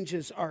 it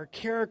changes our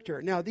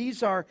character. Now,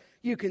 these are,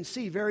 you can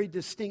see, very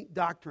distinct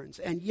doctrines.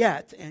 And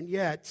yet,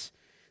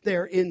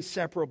 they're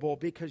inseparable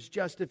because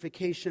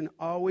justification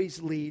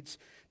always leads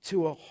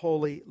to a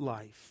holy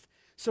life.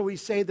 So we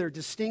say they're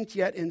distinct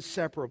yet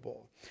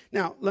inseparable.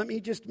 Now, let me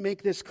just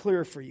make this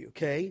clear for you,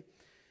 okay?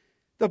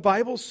 The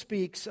Bible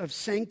speaks of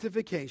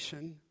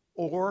sanctification,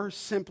 or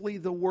simply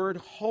the word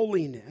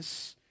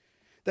holiness,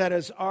 that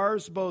is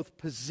ours both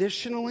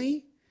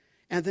positionally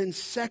and then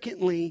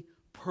secondly,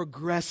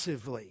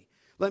 progressively.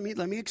 Let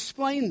me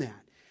explain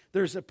that.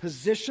 There's a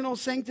positional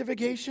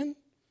sanctification,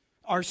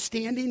 our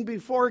standing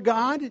before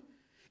God,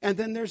 and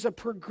then there's a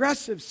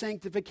progressive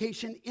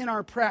sanctification in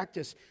our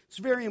practice. It's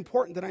very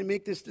important that I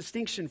make this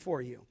distinction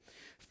for you.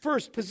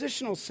 First,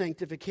 positional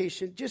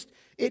sanctification,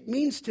 it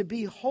means to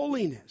be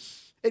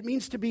holiness. It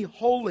means to be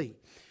holy.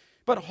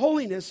 But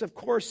holiness, of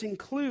course,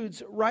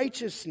 includes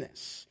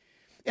righteousness.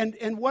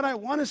 And what I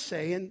want to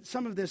say, and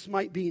some of this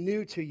might be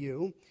new to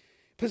you,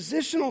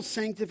 positional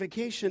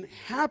sanctification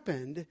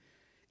happened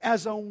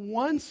as a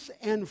once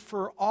and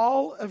for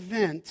all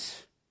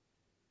event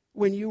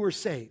when you were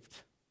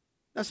saved.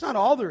 That's not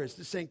all there is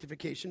to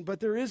sanctification,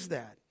 but there is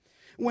that.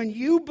 When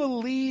you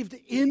believed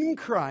in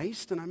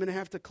Christ, and I'm going to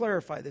have to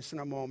clarify this in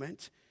a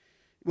moment,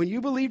 when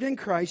you believed in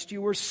Christ,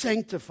 you were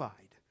sanctified.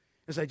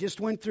 As I just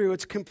went through,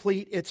 it's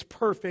complete, it's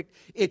perfect,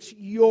 it's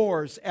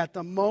yours at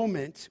the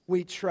moment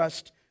we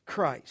trust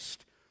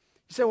Christ.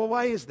 You say, well,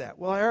 why is that?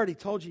 Well, I already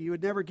told you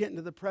would never get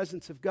into the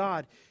presence of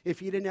God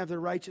if you didn't have the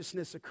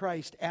righteousness of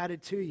Christ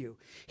added to you.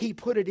 He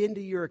put it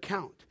into your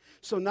account.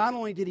 So not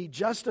only did he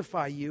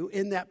justify you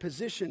in that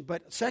position,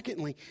 but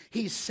secondly,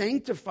 he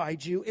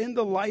sanctified you in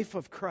the life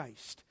of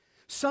Christ.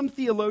 Some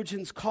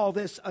theologians call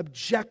this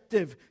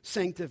objective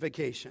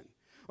sanctification,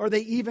 or they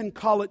even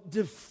call it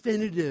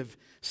definitive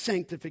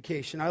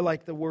sanctification. I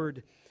like the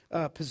word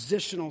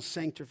positional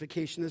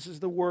sanctification. This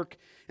is the work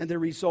and the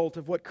result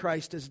of what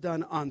Christ has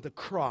done on the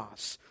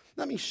cross.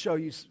 Let me show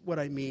you what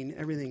I mean.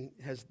 Everything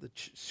has the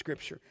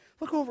scripture.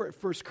 Look over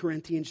at 1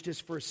 Corinthians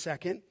just for a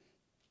second.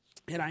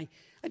 And I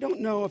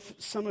don't know if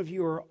some of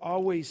you are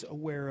always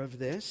aware of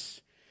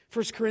this.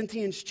 1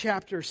 Corinthians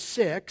chapter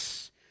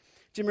 6.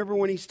 Do you remember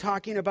when he's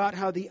talking about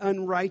how the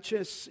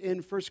unrighteous in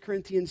 1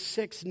 Corinthians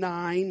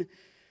 6:9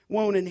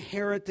 won't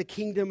inherit the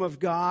kingdom of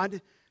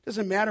God?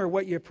 Doesn't matter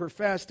what you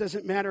profess,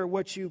 doesn't matter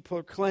what you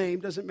proclaim,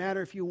 doesn't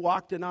matter if you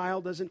walked an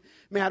aisle, doesn't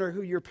matter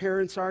who your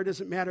parents are,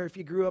 doesn't matter if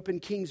you grew up in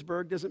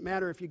Kingsburg, doesn't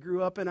matter if you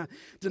grew up in a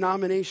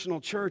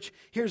denominational church.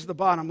 Here's the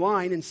bottom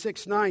line in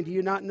 6:9, do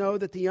you not know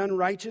that the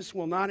unrighteous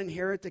will not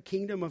inherit the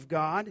kingdom of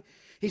God?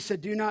 He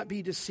said, do not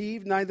be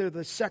deceived, neither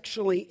the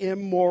sexually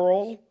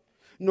immoral,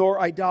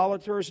 nor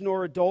idolaters,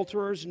 nor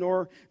adulterers,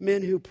 nor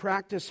men who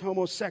practice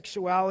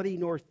homosexuality,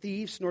 nor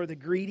thieves, nor the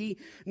greedy,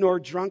 nor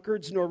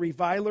drunkards, nor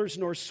revilers,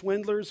 nor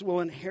swindlers will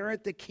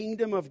inherit the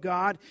kingdom of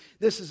God.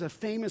 This is a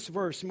famous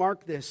verse.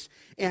 Mark this.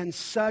 And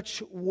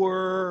such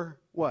were,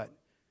 what?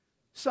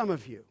 Some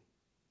of you.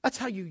 That's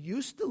how you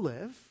used to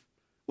live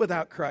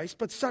without Christ,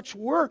 but such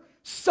were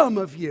some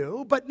of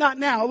you, but not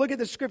now. Look at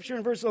the scripture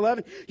in verse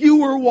 11. You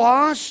were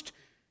washed.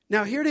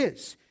 Now here it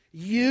is.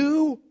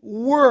 You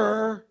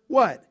were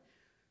what?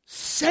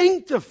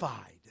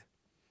 Sanctified.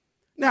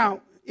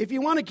 Now, if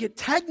you want to get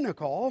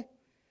technical,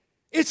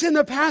 it's in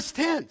the past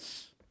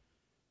tense.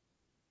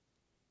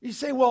 You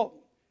say, well,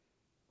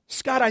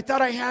 Scott, I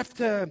thought I have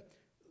to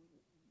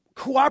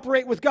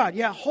cooperate with God.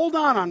 Yeah, hold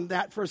on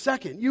that for a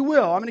second. You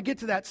will. I'm going to get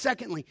to that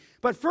secondly.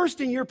 But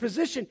first, in your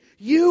position,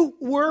 you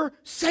were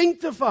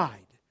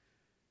sanctified.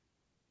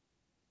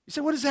 You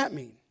say, what does that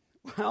mean?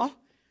 Well,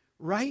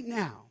 right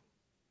now,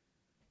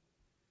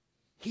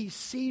 he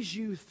sees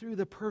you through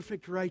the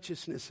perfect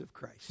righteousness of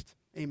Christ.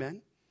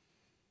 Amen?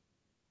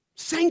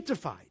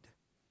 Sanctified.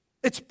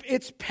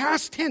 It's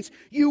past tense.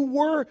 You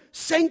were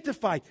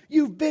sanctified.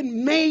 You've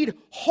been made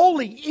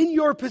holy in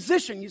your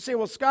position. You say,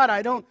 well, Scott,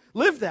 I don't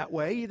live that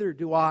way. Either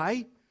do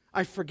I.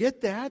 I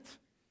forget that.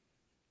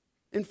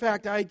 In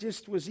fact, I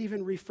just was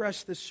even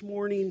refreshed this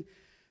morning,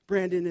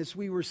 Brandon, as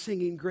we were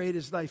singing, Great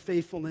is Thy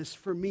Faithfulness.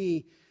 For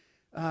me,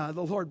 the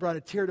Lord brought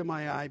a tear to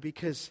my eye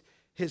because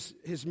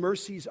His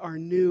mercies are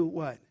new,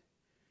 what?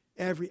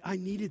 I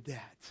needed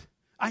that.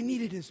 I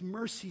needed His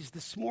mercies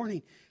this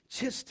morning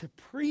just to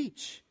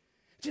preach.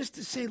 Just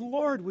to say,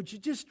 Lord, would you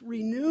just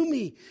renew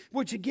me?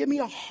 Would you give me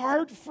a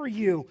heart for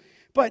you?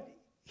 But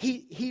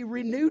He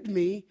renewed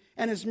me,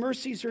 and His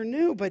mercies are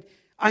new. But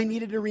I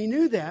needed to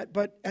renew that.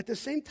 But at the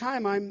same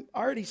time, I'm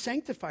already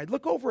sanctified.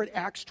 Look over at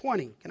Acts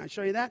 20. Can I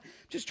show you that? I'm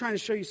just trying to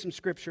show you some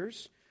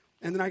scriptures.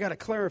 And then I got to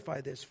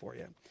clarify this for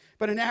you.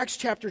 But in Acts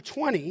chapter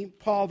 20,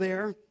 Paul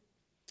there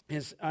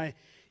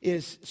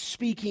is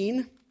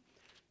speaking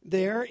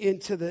there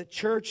into the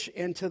church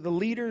and to the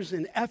leaders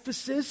in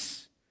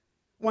Ephesus.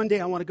 One day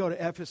I want to go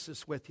to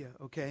Ephesus with you,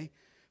 okay?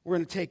 We're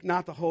going to take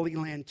not the Holy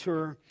Land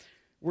tour.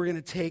 We're going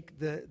to take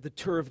the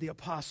tour of the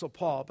Apostle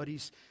Paul. But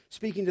he's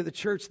speaking to the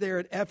church there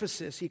at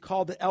Ephesus. He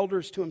called the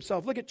elders to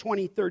himself. Look at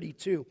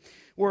 20:32,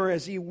 where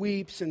as he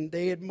weeps and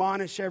they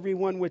admonish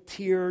everyone with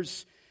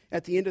tears.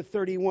 At the end of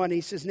 31,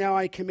 he says, now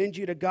I commend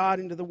you to God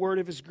and to the word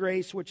of His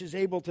grace, which is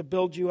able to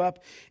build you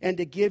up and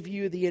to give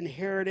you the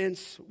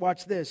inheritance,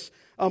 watch this,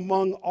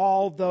 among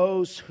all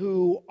those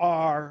who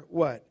are,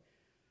 what?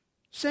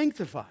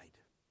 Sanctified.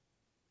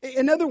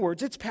 In other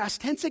words, it's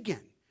past tense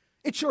again.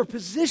 It's your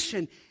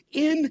position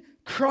in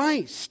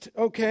Christ,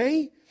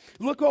 okay?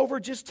 Look over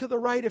just to the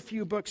right a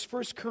few books,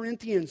 1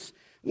 Corinthians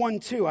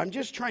 1:2. I'm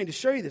just trying to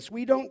show you this.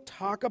 We don't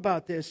talk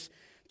about this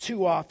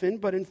too often,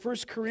 but in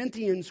 1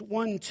 Corinthians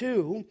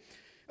 1:2,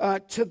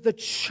 to the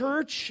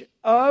church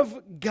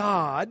of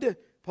God,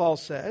 Paul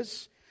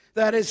says,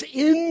 that is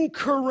in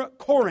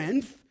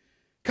Corinth,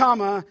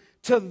 comma,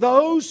 to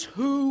those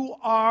who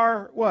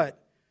are, what?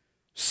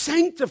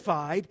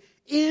 Sanctified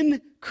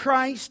in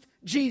Christ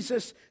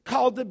Jesus,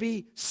 called to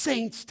be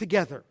saints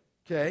together,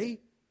 okay?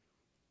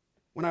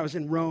 When I was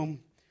in Rome,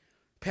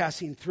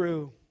 passing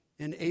through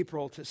in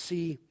April to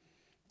see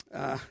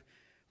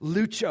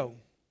Lucio,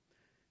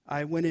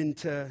 I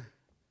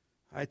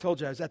told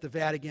you I was at the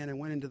Vatican and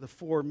went into the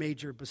 4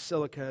 major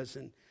basilicas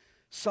and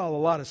saw a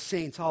lot of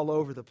saints all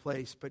over the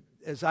place. But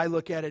as I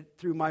look at it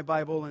through my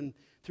Bible and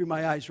through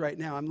my eyes right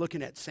now, I'm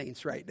looking at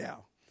saints right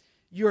now.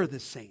 you're the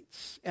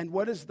saints. And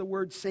what does the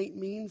word saint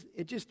mean?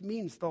 It just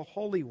means the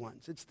holy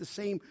ones. It's the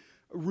same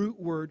root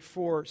word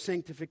for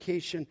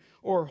sanctification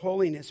or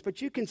holiness.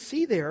 But you can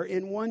see there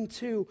in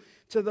 1:2,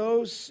 to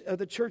those of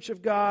the church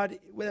of God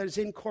that is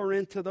in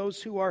Corinth, to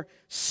those who are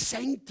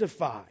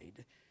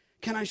sanctified.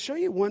 Can I show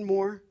you one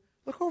more?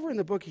 Look over in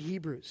the book of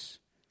Hebrews.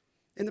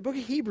 In the book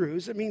of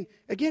Hebrews,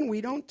 again,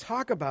 we don't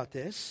talk about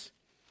this.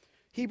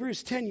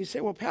 Hebrews 10, you say,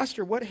 well,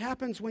 Pastor, what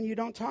happens when you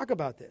don't talk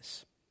about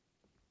this?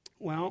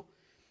 Well,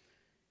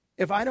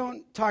 if I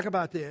don't talk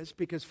about this,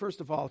 because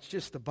first of all, it's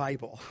just the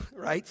Bible,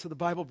 right? So the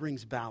Bible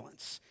brings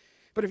balance.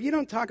 But if you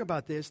don't talk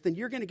about this, then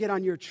you're going to get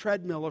on your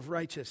treadmill of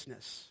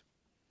righteousness.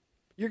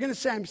 You're going to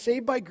say, I'm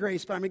saved by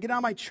grace, but I'm going to get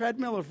on my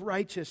treadmill of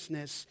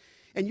righteousness,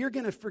 and you're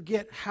going to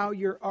forget how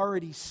you're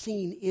already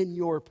seen in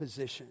your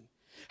position,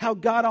 how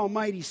God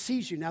Almighty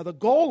sees you. Now, the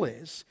goal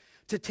is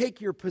to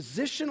take your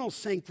positional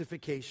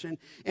sanctification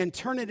and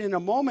turn it in a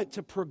moment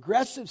to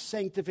progressive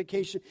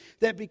sanctification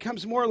that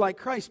becomes more like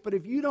Christ. But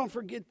if you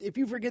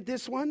forget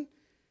this one,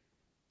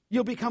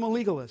 you'll become a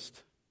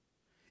legalist.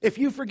 If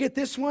you forget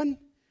this one,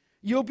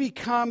 you'll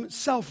become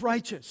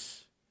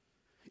self-righteous.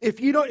 If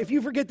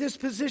you forget this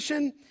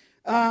position,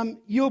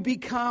 you'll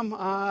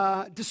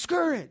become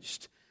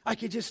discouraged. I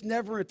could just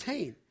never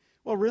attain.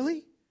 Well,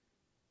 really?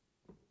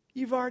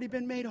 You've already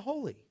been made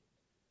holy.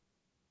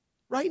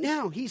 Right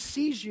now, he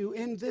sees you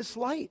in this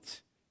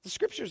light. The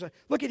scriptures,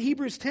 look at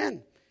Hebrews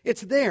 10.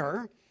 It's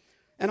there,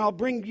 and I'll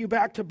bring you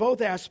back to both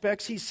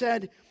aspects. He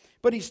said,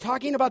 but he's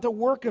talking about the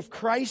work of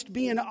Christ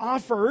being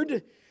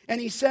offered,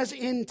 and he says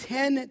in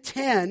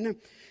 10:10,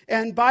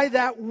 and by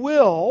that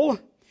will,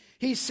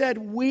 he said,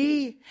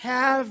 we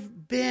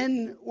have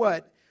been,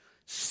 what?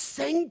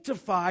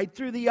 Sanctified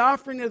through the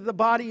offering of the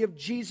body of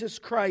Jesus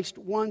Christ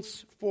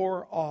once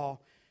for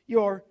all.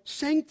 You're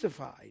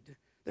sanctified.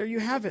 There you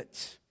have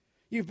it.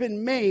 You've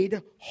been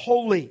made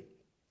holy.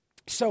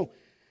 So,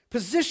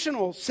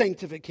 positional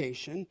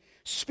sanctification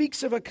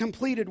speaks of a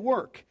completed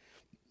work.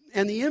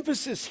 And the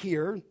emphasis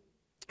here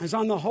is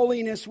on the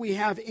holiness we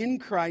have in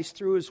Christ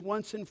through his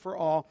once and for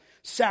all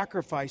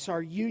sacrifice,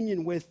 our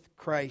union with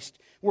Christ.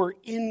 We're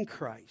in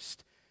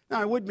Christ.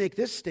 Now, I would make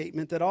this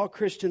statement that all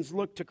Christians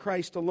look to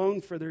Christ alone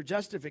for their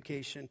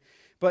justification,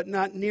 but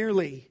not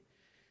nearly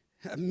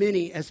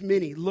as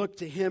many look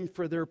to him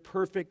for their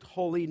perfect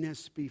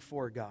holiness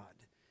before God.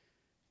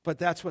 But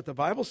that's what the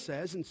Bible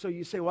says. And so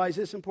you say, why is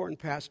this important,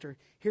 Pastor?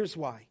 Here's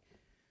why.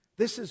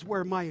 This is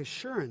where my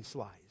assurance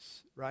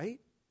lies, right?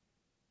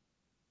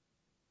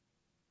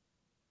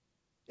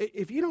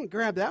 If you don't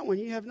grab that one,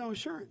 you have no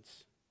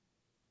assurance.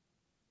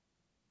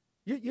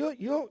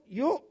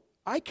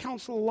 I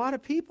counsel a lot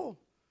of people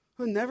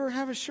who never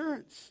have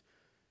assurance.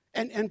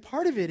 And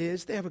part of it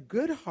is they have a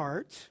good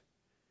heart,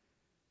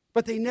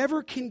 but they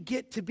never can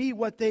get to be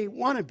what they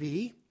want to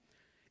be.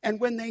 And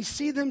when they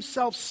see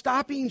themselves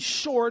stopping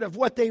short of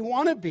what they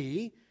want to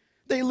be,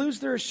 they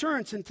lose their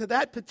assurance. And to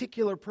that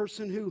particular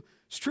person who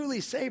is truly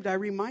saved, I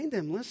remind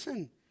them,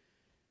 listen,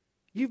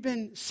 you've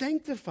been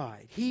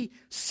sanctified. He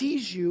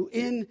sees you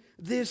in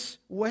this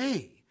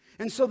way.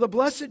 And so the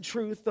blessed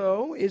truth,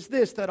 though, is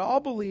this, that all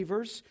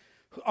believers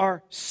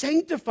are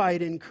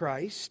sanctified in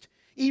Christ,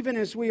 even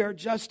as we are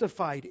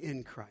justified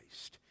in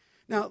Christ.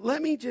 Now,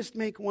 let me just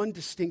make one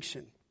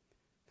distinction.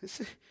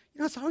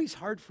 It's always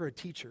hard for a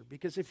teacher,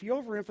 because if you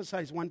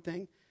overemphasize one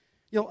thing,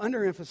 you'll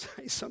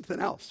underemphasize something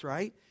else,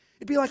 right?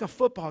 It'd be like a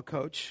football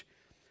coach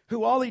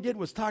who all he did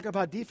was talk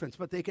about defense,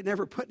 but they could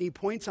never put any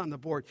points on the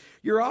board.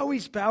 You're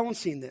always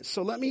balancing this.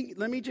 So let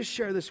me just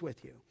share this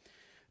with you.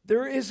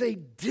 There is a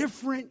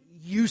different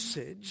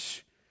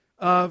usage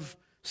of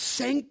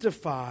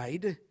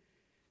sanctified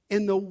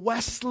in the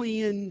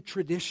Wesleyan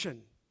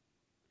tradition,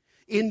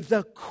 in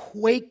the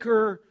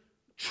Quaker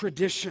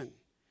tradition,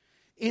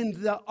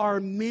 in the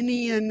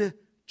Arminian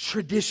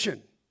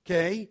tradition,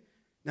 okay?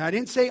 Now, I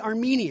didn't say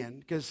Armenian,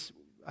 because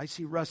I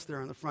see Russ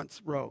there on the front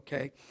row,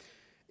 okay?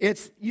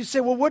 You say,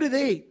 well, what do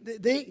they?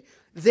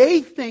 They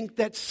think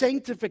that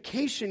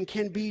sanctification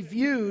can be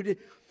viewed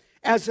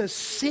as a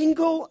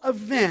single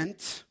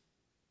event,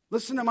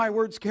 listen to my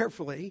words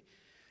carefully,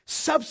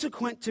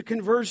 subsequent to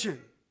conversion.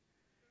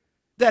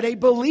 That a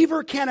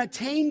believer can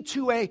attain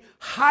to a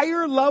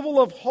higher level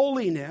of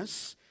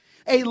holiness,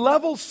 a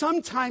level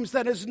sometimes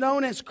that is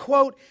known as,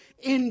 quote,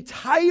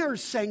 entire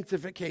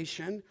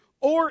sanctification,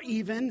 or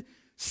even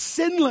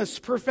sinless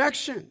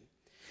perfection.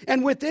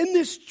 And within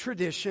this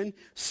tradition,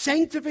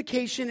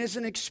 sanctification is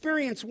an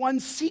experience one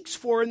seeks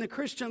for in the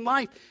Christian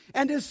life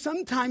and is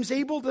sometimes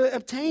able to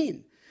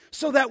obtain.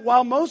 So that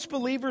while most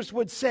believers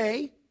would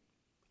say,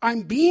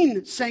 I'm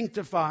being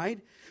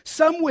sanctified,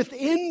 some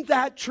within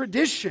that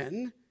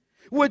tradition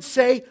would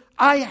say,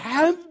 I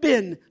have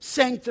been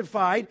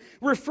sanctified,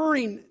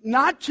 referring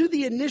not to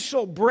the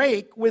initial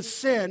break with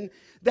sin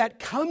that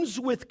comes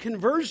with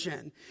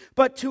conversion,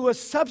 but to a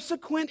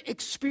subsequent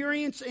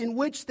experience in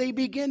which they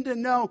begin to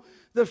know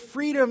the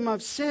freedom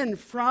of sin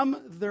from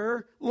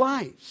their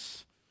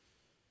lives.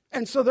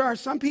 And so there are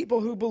some people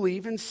who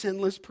believe in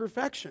sinless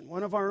perfection.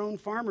 One of our own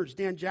farmers,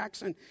 Dan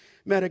Jackson,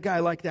 met a guy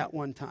like that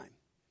one time.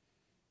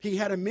 He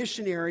had a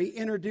missionary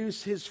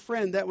introduce his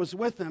friend that was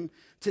with him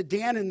to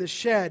Dan in the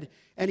shed,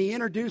 and he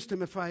introduced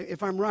him, if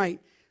I'm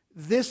right,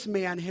 this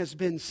man has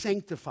been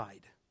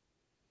sanctified.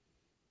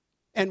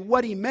 And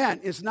what he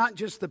meant is not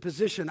just the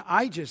position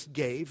I just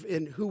gave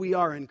in who we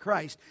are in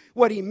Christ.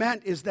 What he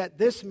meant is that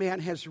this man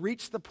has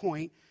reached the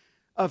point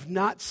of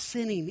not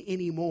sinning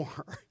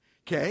anymore,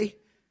 okay?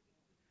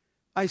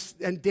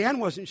 And Dan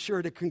wasn't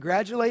sure to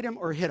congratulate him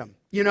or hit him,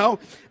 you know?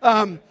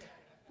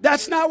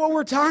 That's not what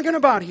we're talking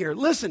about here.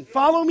 Listen,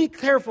 follow me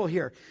careful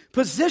here.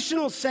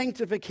 Positional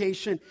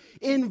sanctification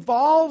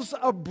involves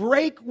a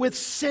break with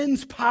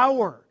sin's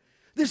power.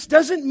 This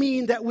doesn't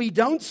mean that we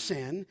don't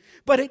sin,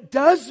 but it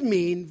does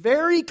mean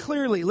very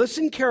clearly,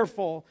 listen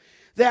careful,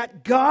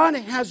 that God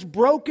has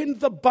broken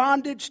the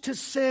bondage to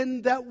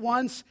sin that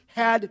once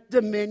had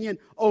dominion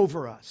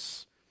over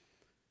us.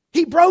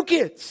 He broke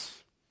it.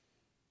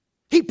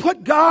 He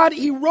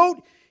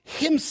wrote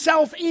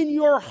himself in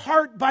your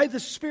heart by the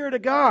Spirit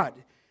of God.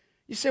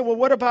 You say, well,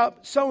 what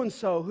about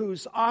so-and-so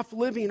who's off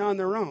living on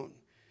their own?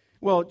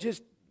 Well,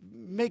 just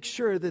make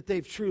sure that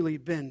they've truly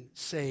been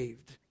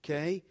saved,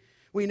 okay?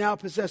 We now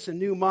possess a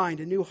new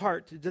mind, a new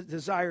heart to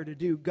desire to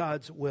do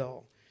God's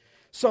will.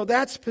 So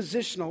that's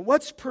positional.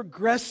 What's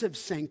progressive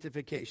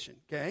sanctification,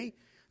 okay?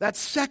 That's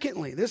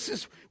secondly. This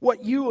is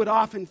what you would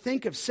often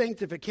think of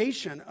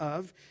sanctification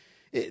of.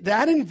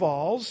 That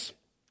involves,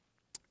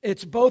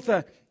 it's both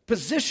a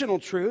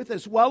positional truth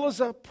as well as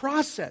a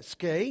process,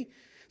 okay?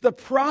 The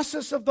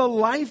process of the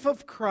life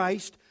of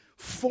Christ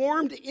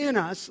formed in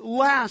us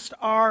lasts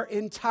our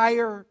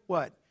entire,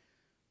 what?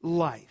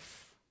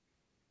 Life.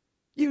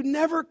 You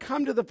never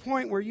come to the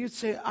point where you'd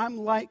say, I'm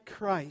like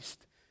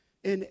Christ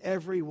in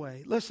every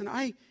way. Listen,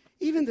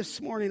 even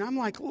this morning, I'm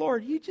like,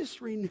 Lord, you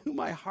just renew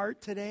my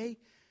heart today.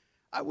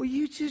 Will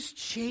you just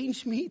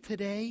change me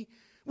today?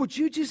 Would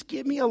you just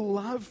give me a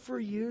love for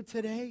you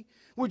today?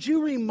 Would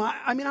you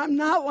I'm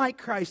not like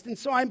Christ, and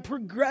so I'm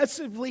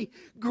progressively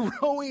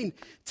growing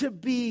to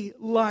be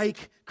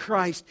like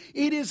Christ.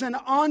 It is an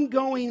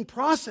ongoing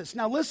process.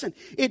 Now listen,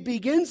 it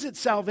begins at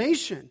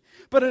salvation,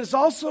 but it is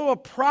also a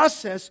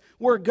process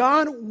where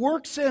God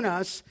works in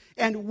us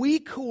and we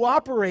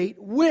cooperate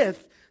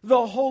with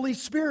the Holy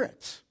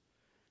Spirit.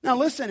 Now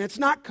listen, it's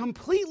not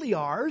completely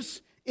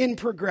ours. In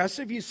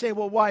progressive, you say,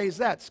 well, why is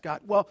that,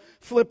 Scott? Well,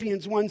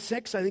 Philippians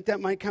 1:6, I think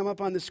that might come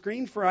up on the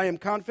screen. For I am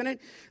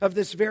confident of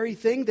this very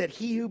thing, that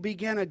he who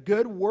began a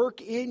good work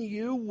in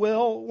you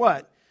will,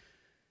 what?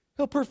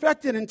 He'll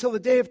perfect it until the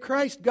day of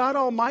Christ. God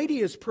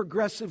Almighty is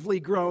progressively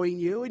growing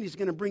you, and he's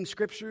going to bring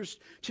scriptures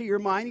to your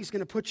mind. He's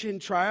going to put you in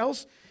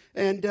trials.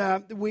 And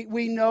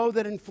we know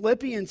that in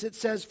Philippians it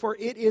says, for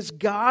it is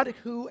God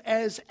who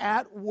is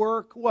at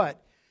work, what?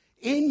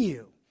 In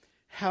you.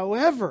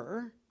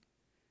 However,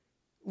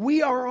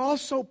 we are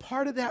also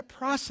part of that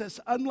process,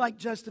 unlike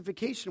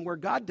justification where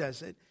God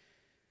does it.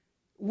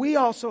 We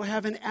also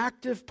have an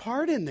active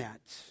part in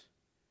that.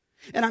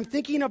 And I'm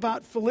thinking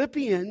about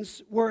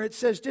Philippians where it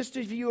says, just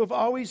as you have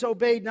always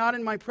obeyed, not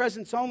in my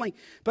presence only,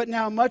 but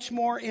now much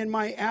more in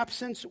my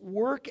absence,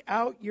 work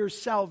out your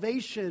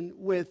salvation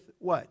with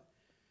what?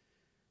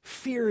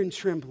 Fear and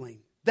trembling.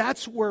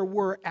 That's where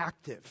we're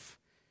active.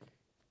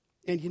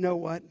 And you know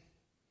what?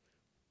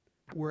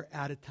 We're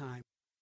out of time.